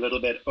maybe a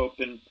little bit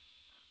open.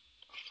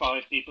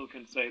 5 people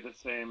can say the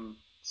same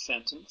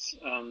sentence,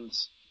 and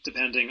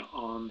depending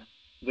on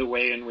the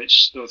way in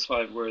which those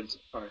 5 words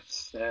are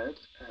said,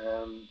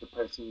 the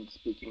person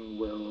speaking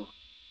will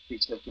be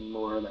taken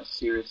more or less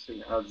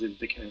seriously, as is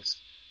the case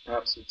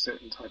perhaps with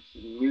certain types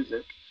of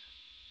music.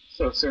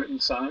 So certain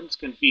sounds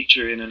can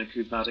feature in an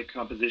acousmatic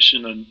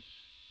composition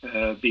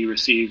and be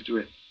received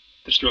with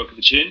the stroke of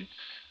the chin.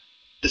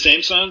 The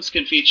same sounds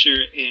can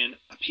feature in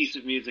a piece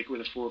of music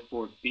with a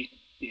 4/4 beat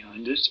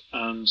behind it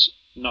and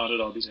not at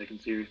all be taken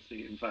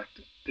seriously. In fact,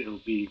 they'll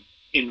be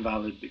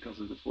invalid because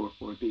of the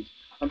 4/4 beat.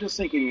 I'm just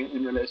thinking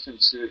in relation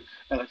to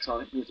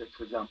electronic music,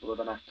 for example, of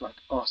an act like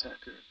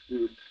Autechre,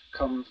 who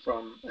come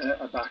from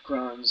a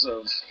background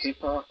of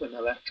hip-hop and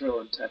electro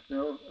and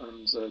techno,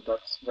 and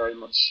that's very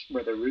much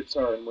where their roots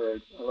are and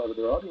where a lot of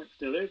their audience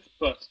still is.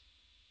 But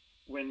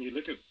when you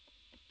look at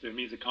their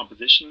music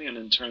compositionally and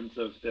in terms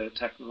of the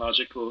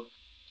technological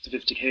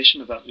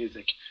sophistication of that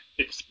music,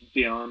 it's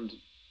beyond,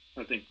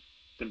 I think,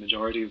 the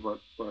majority of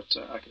what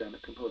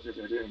academic composers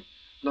are doing.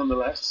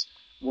 Nonetheless,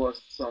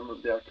 whilst some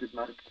of the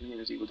acousmatic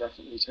community will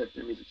definitely take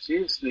their music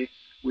seriously,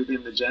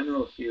 within the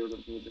general field of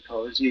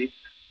musicology,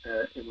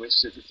 in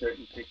which there's a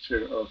certain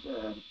picture of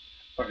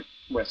our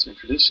Western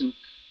tradition,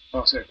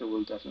 Autechre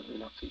will definitely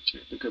not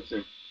feature because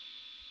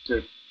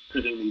they're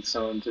putting these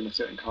sounds in a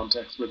certain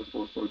context with a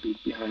 4/4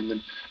 beat behind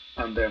them,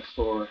 and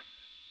therefore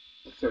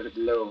it's sort of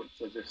low.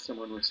 It's as if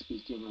someone were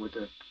speaking with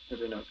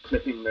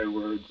clipping their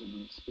words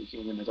and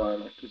speaking in a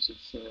dialect, which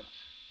is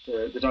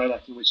the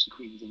dialect in which the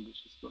Queen's English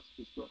is supposed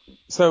to be spoken.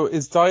 So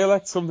is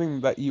dialect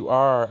something that you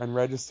are, and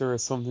register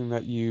is something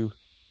that you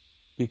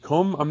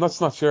become? I'm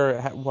not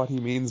sure what he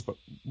means, but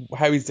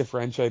how he's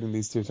differentiating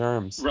these two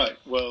terms. Right.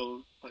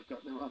 Well, I've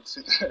got no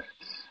answer there.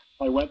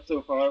 I went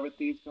so far with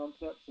these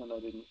concepts, and I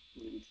didn't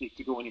really seek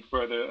to go any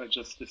further. I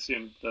just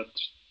assumed that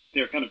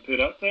they're kind of put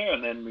out there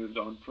and then moved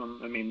on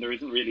from. I mean, there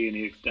isn't really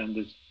any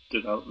extended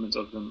development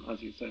of them,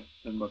 as you say,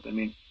 and what they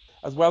mean.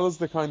 As well as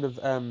the kind of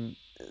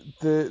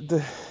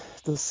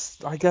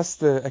I guess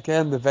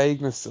the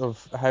vagueness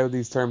of how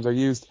these terms are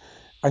used.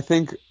 I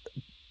think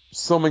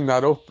summing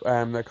that up,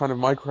 the kind of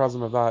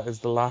microcosm of that is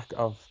the lack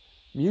of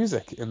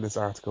music in this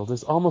article.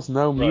 There's almost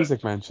no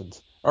music mentioned,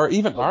 or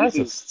even artists.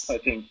 This is, I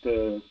think,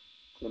 the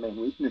main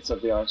weakness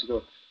of the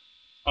article.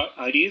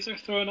 Ideas are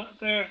thrown out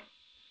there,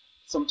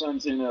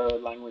 sometimes in a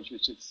language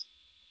which is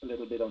a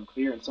little bit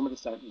unclear, and some of the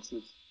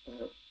sentences,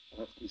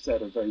 have to be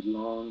said, are very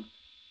long,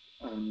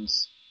 and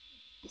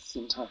the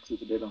syntax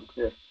is a bit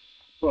unclear.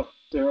 But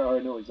there are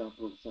no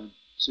examples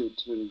to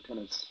kind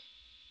of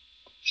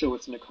show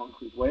us in a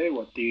concrete way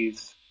what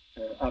these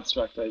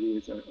abstract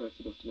ideas are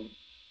supposed to mean.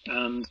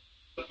 And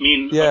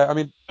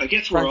I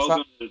guess we're all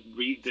going to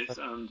read this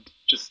and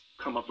just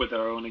come up with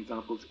our own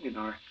examples in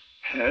our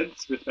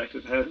heads,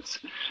 respective heads.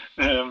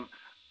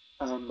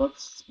 And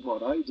that's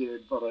what I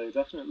did, but I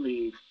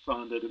definitely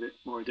found it a bit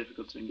more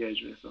difficult to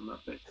engage with on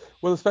that basis.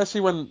 Well,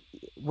 especially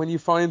when you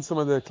find some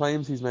of the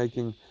claims he's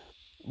making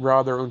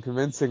rather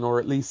unconvincing, or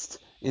at least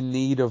in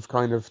need of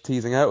kind of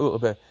teasing out a little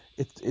bit,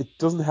 it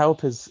doesn't help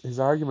his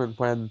argument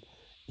when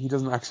he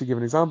doesn't actually give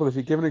an example. If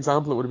he'd given an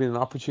example, it would have been an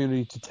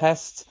opportunity to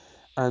test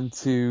and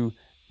to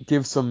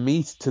give some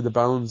meat to the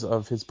bones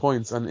of his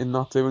points. And in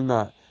not doing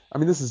that, I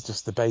mean, this is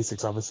just the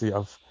basics, obviously,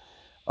 of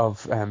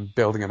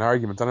building an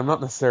argument. And I'm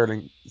not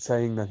necessarily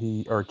saying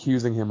that or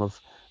accusing him of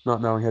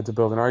not knowing how to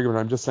build an argument.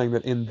 I'm just saying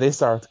that in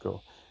this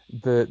article,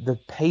 the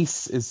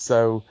pace is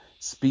so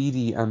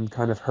speedy and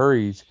kind of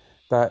hurried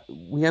that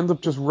we end up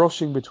just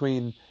rushing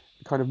between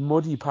kind of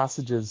muddy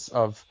passages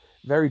of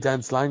very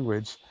dense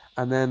language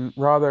and then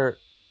rather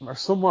or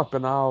somewhat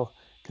banal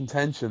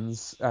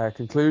contentions,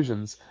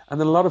 conclusions, and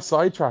then a lot of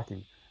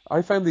sidetracking.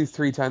 I found these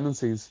 3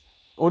 tendencies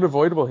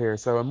unavoidable here.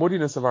 So a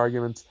muddiness of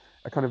argument,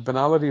 a kind of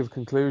banality of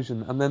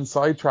conclusion, and then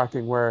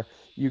sidetracking where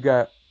you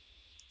get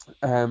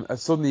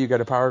suddenly you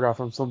get a paragraph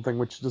on something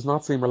which does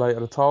not seem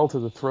related at all to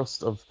the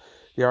thrust of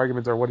the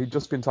argument or what he'd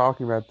just been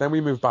talking about. Then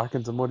we move back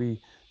into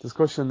muddy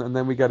discussion, and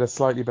then we get a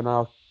slightly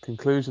banal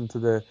conclusion to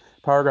the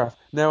paragraph.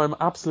 Now I'm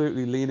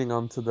absolutely leaning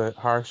onto the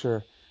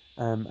harsher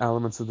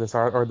elements of this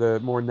art, or the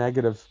more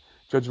negative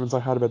judgments I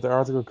had about the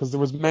article, because there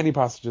was many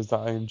passages that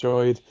I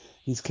enjoyed.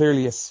 He's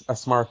clearly a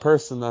smart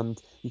person,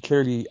 and he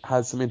clearly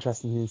has some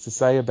interesting things to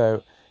say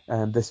about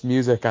this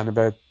music and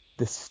about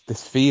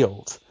this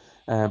field.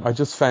 I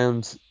just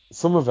found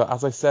some of it,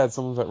 as I said,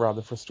 some of it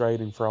rather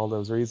frustrating for all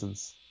those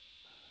reasons.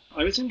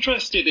 I was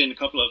interested in a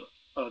couple of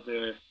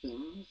other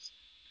things,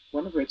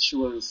 one of which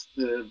was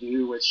the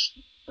view, which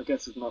I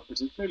guess is not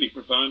particularly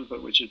profound,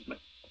 but which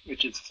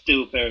is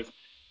still there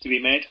to be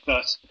made,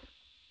 that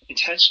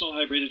intentional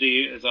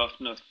hybridity is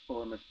often a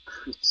form of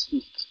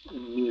critique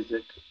in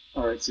music,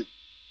 or it's a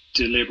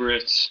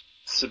deliberate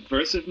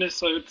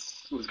subversiveness,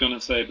 I was going to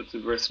say, but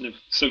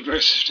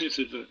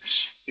subversiveness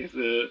is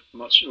a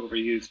much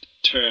overused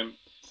term.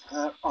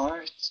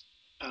 Art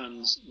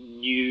and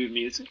new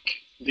music,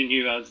 the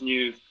new as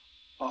new,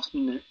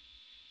 often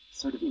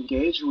sort of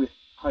engage with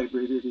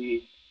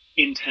hybridity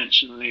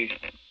intentionally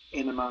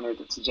in a manner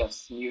that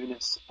suggests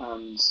newness,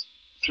 and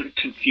sort of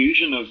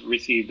confusion of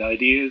received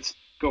ideas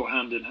go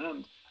hand in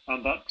hand.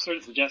 And that sort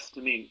of suggests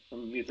to me,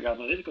 from a music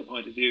analytical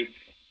point of view,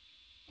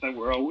 that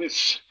we're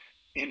always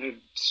in a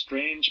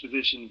strange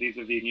position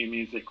vis-a-vis new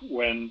music,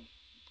 when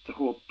the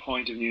whole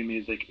point of new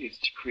music is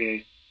to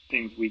create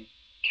things we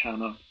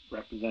cannot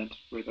represent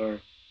with our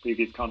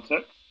previous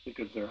concepts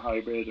because they're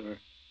hybrid or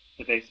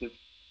evasive.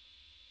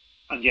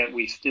 And yet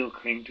we still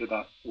cling to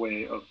that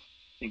way of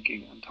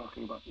thinking and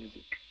talking about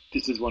music.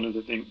 This is one of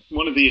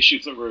the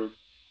issues that were,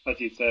 as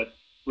you said,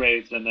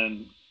 raised and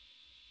then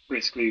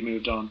briskly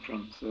moved on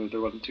from, so there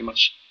wasn't too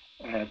much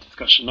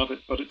discussion of it,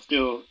 but it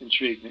still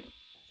intrigued me.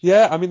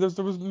 Yeah, I mean,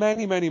 there was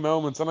many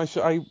moments, and I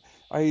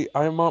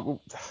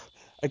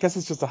guess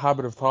it's just a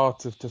habit of thought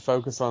to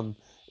focus on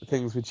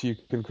things which you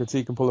can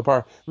critique and pull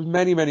apart. There's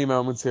many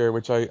moments here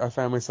which I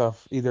found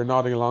myself either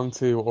nodding along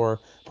to or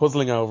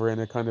puzzling over in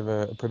a kind of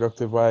a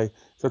productive way.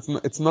 So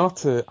it's not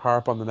to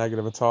harp on the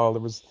negative at all.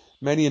 There was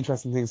many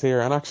interesting things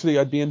here, and actually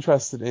I'd be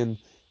interested in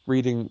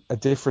reading a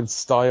different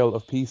style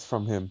of piece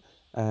from him,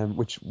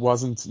 which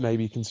wasn't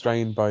maybe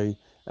constrained by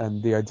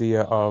the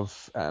idea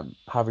of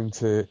having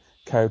to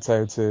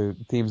kowtow to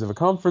themes of a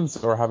conference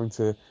or having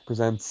to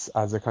present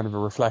as a kind of a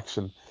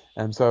reflection.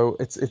 And so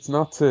it's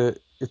not to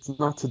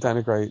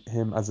denigrate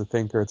him as a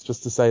thinker. It's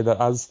just to say that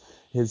as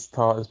his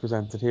thought is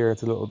presented here,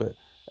 it's a little bit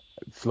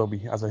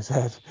flubby, as I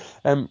said.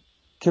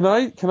 Can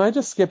I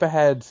just skip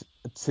ahead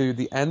to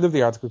the end of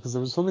the article, because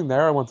there was something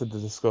there I wanted to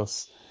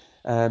discuss.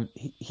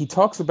 He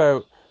talks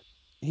about,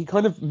 he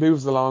kind of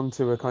moves along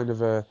to a kind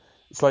of a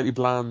slightly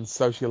bland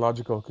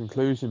sociological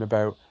conclusion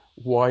about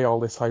why all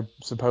this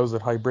supposed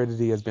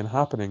hybridity has been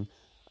happening.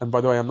 And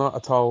by the way, I'm not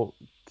at all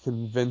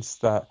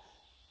convinced that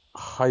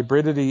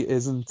hybridity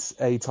isn't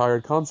a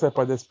tired concept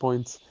by this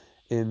point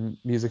in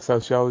music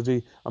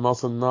sociology. I'm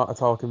also not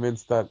at all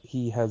convinced that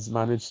he has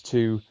managed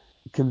to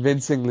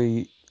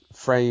convincingly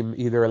frame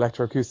either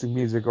electroacoustic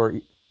music or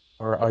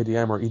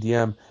IDM or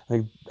EDM.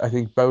 I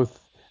think both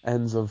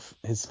ends of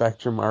his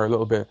spectrum are a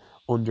little bit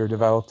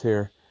underdeveloped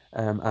here,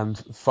 and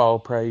fall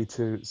prey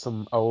to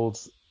some old,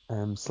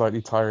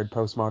 slightly tired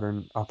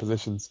postmodern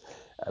oppositions.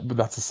 But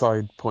that's a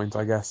side point,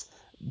 I guess.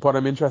 What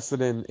I'm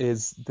interested in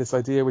is this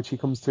idea which he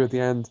comes to at the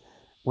end,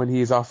 when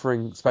he is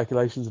offering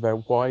speculations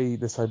about why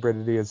this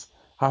hybridity has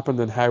happened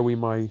and how we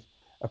might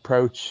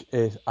approach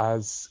it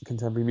as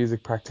contemporary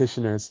music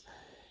practitioners.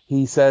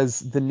 He says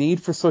the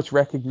need for such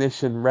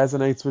recognition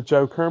resonates with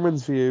Joe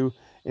Kerman's view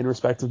in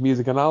respect of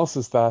music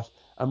analysis, that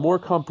a more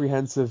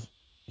comprehensive,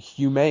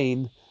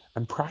 humane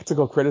and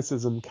practical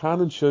criticism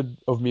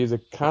of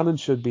music can and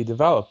should be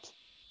developed.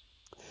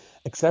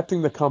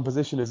 Accepting that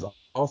composition is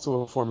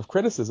also a form of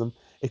criticism,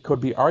 it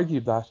could be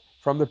argued that,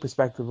 from the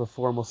perspective of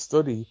formal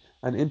study,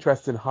 an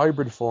interest in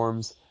hybrid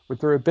forms, with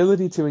their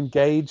ability to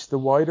engage the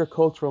wider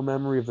cultural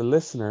memory of the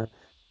listener,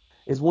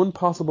 is one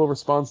possible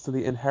response to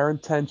the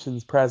inherent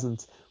tensions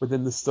present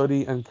within the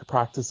study and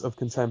practice of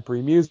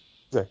contemporary music.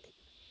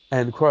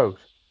 End quote.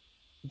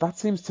 That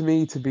seems to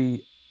me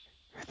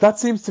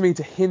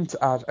to hint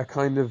at a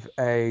kind of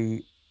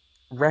a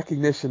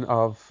recognition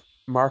of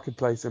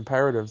marketplace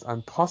imperatives,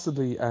 and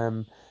possibly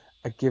a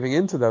giving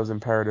into those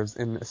imperatives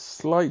in a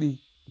slightly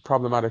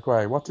problematic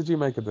way. What did you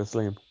make of this,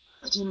 Liam?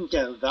 I didn't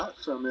get that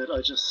from it.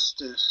 I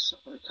just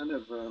I kind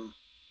of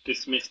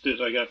dismissed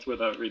it, I guess,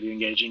 without really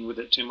engaging with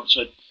it too much.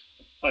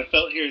 I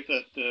felt here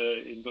that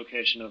the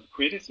invocation of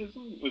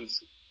criticism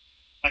was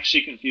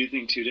actually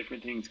confusing two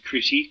different things: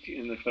 critique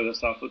in the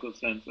philosophical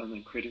sense, and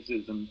then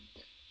criticism,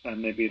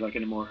 and maybe like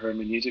in a more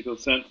hermeneutical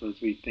sense,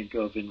 as we think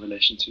of in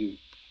relation to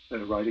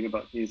writing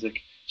about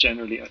music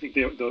generally. I think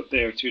they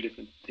are two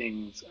different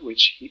things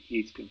which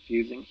he's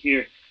confusing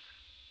here.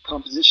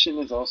 Composition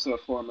is also a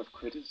form of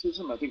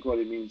criticism. I think what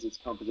he means is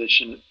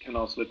composition can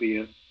also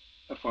be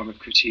a form of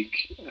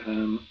critique,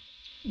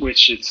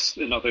 which is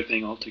another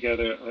thing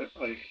altogether.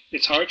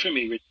 It's hard for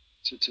me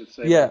to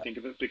say what I think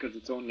of it, because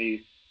it's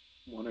only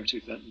one or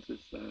two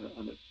sentences,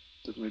 and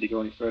doesn't really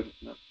go any further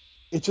than that.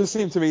 It just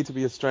seemed to me to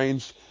be a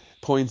strange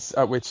point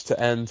at which to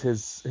end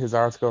his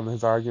article and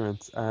his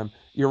argument.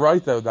 You're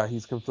right, though, that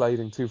he's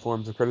conflating two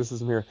forms of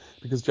criticism here,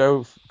 because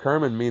Joe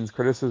Kerman means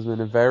criticism in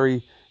a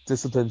very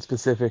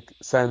discipline-specific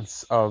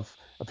sense of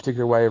a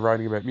particular way of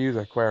writing about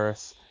music,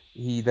 whereas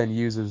he then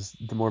uses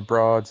the more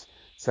broad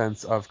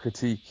sense of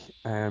critique,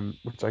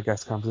 which I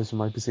guess composition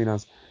might be seen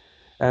as.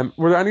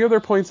 Were there any other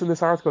points in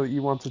this article that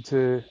you wanted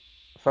to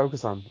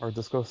focus on or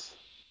discuss?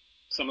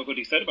 Some of what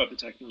he said about the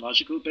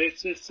technological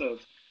basis of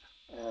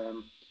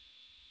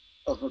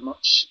a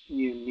much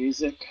new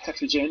music,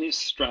 heterogeneous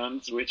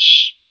strands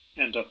which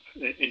end up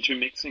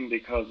intermixing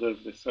because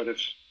of the sort of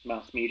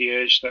mass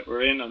media age that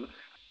we're in. And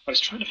I was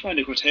trying to find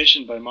a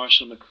quotation by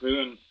Marshall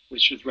McLuhan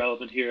which was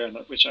relevant here and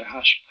which I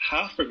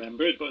half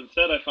remembered, but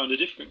instead I found a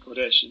different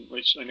quotation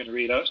which I'm going to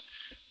read out.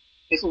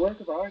 If a work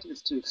of art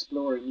is to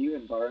explore new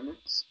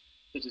environments,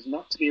 it is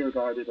not to be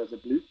regarded as a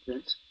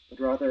blueprint, but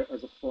rather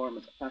as a form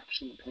of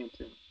action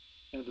painting.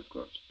 End of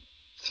quote.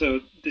 So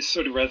this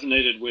sort of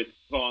resonated with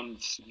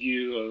Vaughan's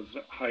view of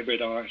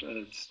hybrid art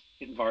as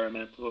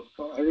environmental.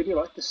 Well, I really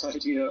like this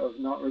idea of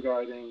not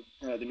regarding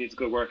the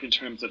musical work in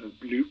terms of a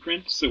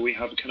blueprint. So we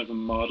have a kind of a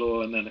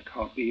model and then a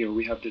copy, or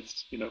we have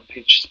this,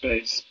 pitch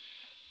space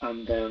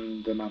and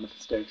then the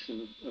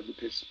manifestation of the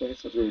pitch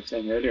space, as we were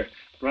saying earlier.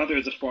 Rather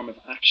as a form of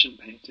action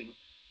painting,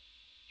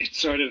 it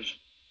sort of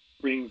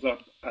brings up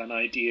an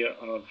idea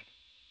of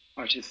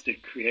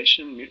artistic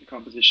creation,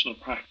 compositional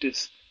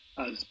practice,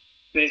 as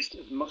based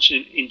as much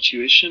in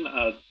intuition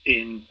as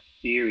in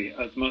theory,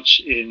 as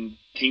much in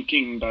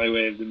thinking by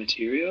way of the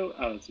material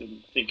as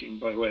in thinking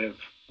by way of,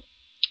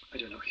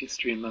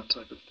 history and that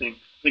type of thing.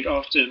 I think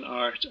often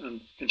art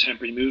and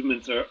contemporary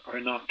movements are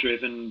not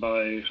driven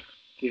by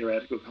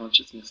theoretical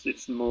consciousness.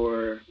 It's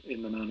more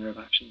in the manner of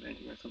action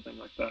painting or something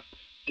like that.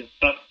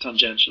 That's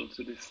tangential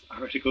to this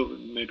article,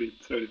 and maybe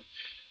it sort of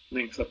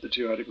links up the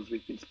two articles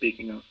we've been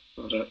speaking of,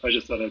 but I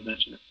just thought I'd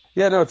mention it.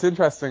 Yeah, no, it's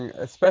interesting,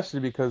 especially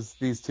because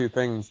these two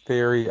things,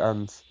 theory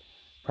and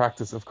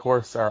practice, of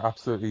course, are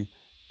absolutely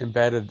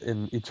embedded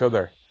in each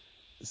other.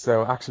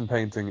 So action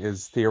painting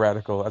is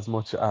theoretical as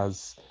much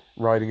as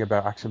writing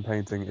about action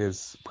painting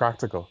is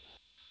practical.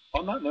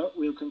 On that note,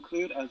 we'll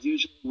conclude as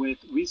usual with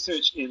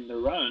research in the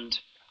round,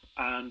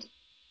 and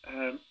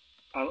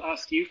I'll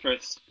ask you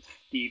first,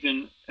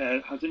 Stephen.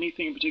 Has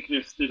anything in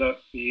particular stood out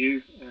for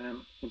you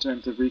in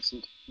terms of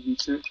recent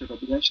research or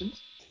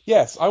publications?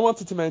 Yes, I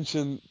wanted to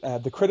mention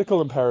The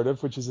Critical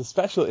Imperative, which is a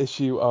special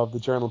issue of the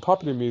journal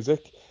Popular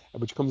Music,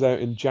 which comes out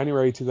in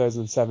January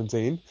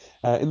 2017.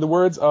 In the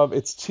words of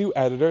its two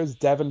editors,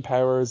 Devin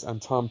Powers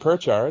and Tom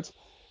Purchard,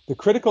 The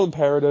Critical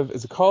Imperative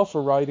is a call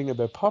for writing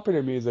about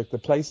popular music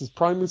that places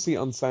primacy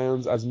on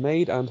sounds as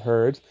made and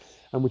heard,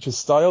 and which is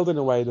styled in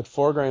a way that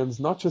foregrounds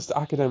not just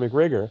academic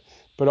rigour,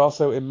 but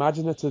also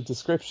imaginative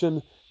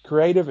description,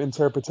 creative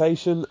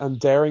interpretation, and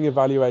daring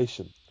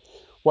evaluation.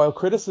 While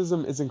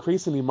criticism is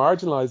increasingly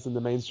marginalised in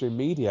the mainstream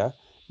media,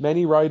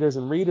 many writers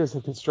and readers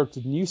have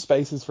constructed new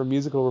spaces for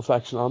musical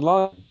reflection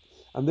online,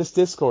 and this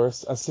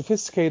discourse, as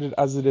sophisticated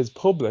as it is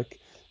public,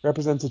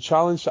 represents a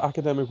challenge to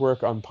academic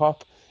work on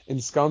pop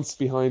ensconced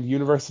behind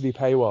university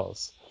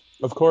paywalls.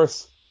 Of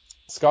course,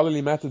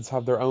 scholarly methods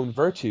have their own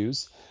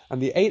virtues,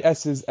 and the 8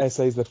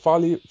 essays that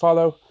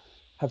follow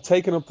have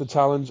taken up the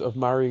challenge of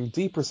marrying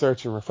deep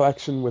research and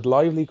reflection with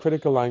lively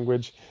critical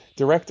language,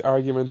 direct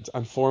argument,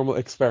 and formal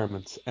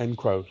experiment, end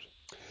quote.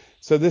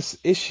 So this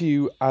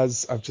issue,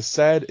 as I've just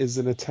said, is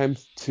an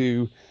attempt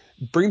to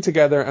bring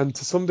together and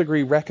to some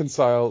degree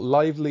reconcile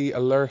lively,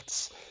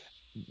 alert,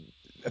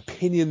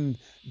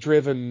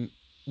 opinion-driven,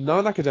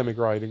 non-academic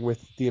writing with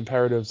the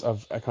imperatives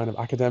of a kind of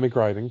academic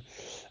writing.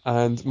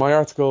 And my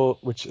article,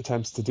 which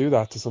attempts to do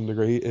that to some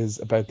degree, is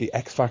about the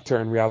X Factor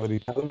in reality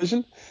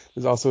television.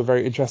 There's also a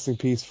very interesting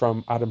piece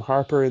from Adam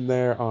Harper in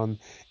there on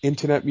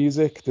internet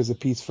music. There's a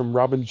piece from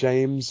Robin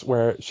James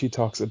where she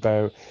talks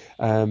about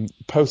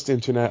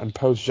post-internet and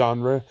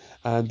post-genre.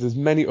 And there's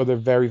many other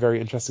very, very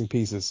interesting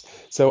pieces.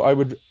 So I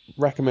would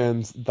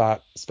recommend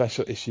that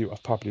special issue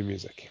of Popular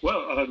Music.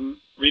 Well,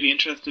 I'm really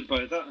interested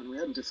by that, and we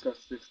hadn't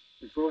discussed this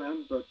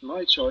beforehand, but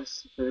my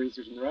choice for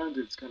research in the round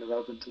is kind of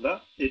relevant to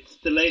that. It's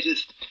the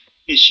latest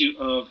issue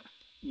of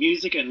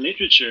Music and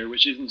Literature,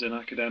 which isn't an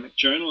academic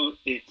journal.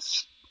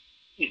 It's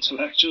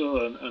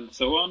intellectual and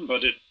so on,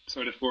 but it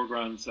sort of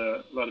foregrounds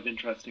a lot of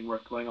interesting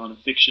work going on in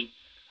fiction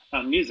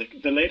and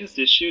music. The latest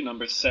issue,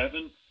 number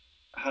 7,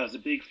 has a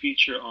big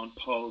feature on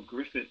Paul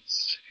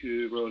Griffiths,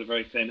 who wrote a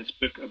very famous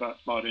book about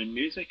modern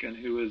music and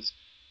who was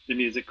the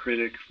music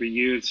critic for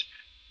years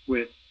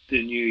with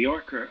The New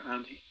Yorker.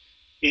 And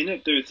in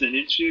it, there's an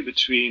interview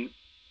between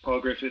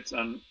Paul Griffiths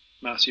and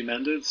Matthew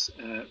Mendes,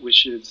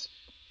 which is,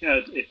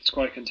 it's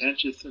quite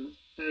contentious. And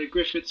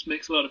Griffiths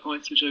makes a lot of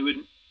points which I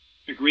wouldn't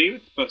agree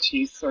with, but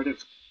he's sort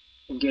of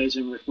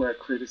engaging with where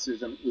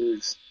criticism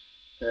is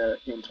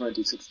in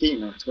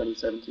 2016 or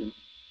 2017.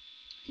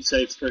 He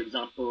says, for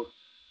example,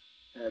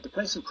 The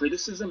place of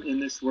criticism in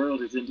this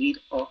world is indeed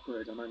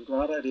awkward, and I'm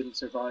glad I didn't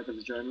survive as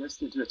a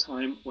journalist into a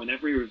time when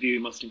every review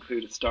must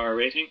include a star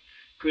rating.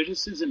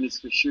 Criticism is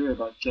for sure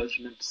about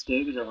judgment,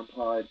 stated or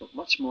implied, but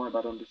much more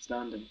about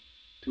understanding,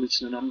 to which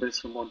the numbers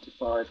from 1 to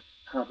 5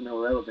 have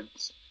no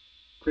relevance.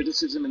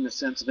 Criticism in the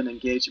sense of an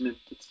engagement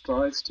that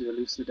strives to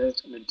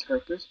elucidate and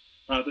interpret,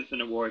 rather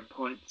than award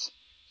points,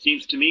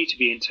 seems to me to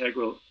be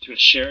integral to a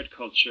shared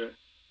culture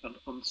and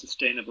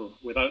unsustainable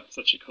without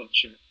such a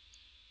culture.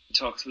 He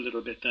talks a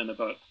little bit then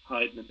about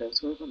Haydn and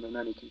Beethoven, and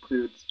then he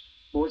concludes,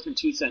 more than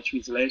 2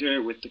 centuries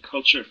later, with the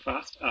culture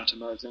fast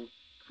atomizing,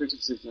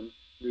 criticism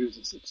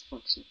loses its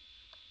function.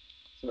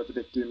 So it's a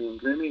bit doomy and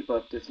gloomy,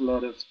 but there's a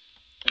lot of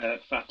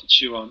fat to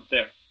chew on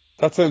there.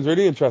 That sounds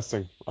really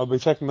interesting. I'll be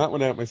checking that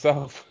one out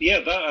myself. Yeah,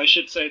 I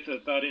should say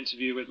that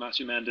interview with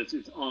Matthew Mendes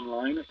is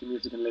online at the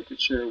Music and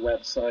Literature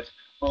website.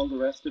 All the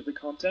rest of the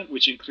content,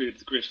 which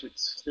includes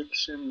Griffith's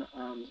fiction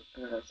and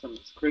some of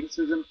his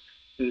criticism,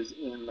 is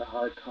in the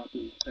hard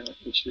copy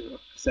issue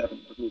of 7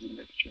 of Music and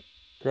Literature.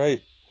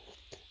 Great.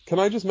 Can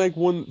I just make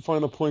one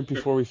final point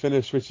before we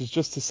finish, which is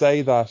just to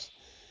say that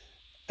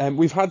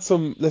we've had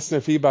some listener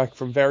feedback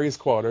from various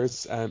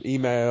quarters,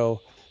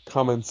 email,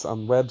 comments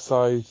on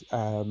website,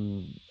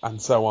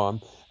 and so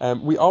on.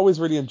 We always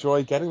really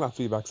enjoy getting that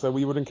feedback, so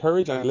we would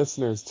encourage our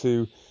listeners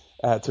to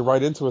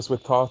write into us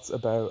with thoughts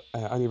about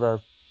any of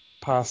our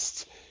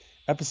past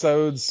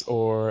episodes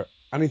or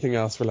anything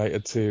else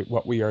related to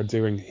what we are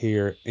doing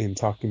here in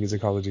Talking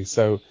Musicology.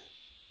 So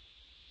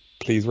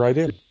please write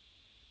in.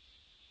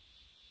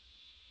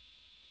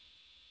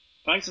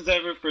 Thanks as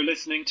ever for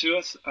listening to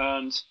us,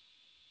 and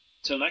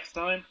till next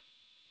time,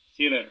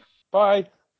 see you later. Bye.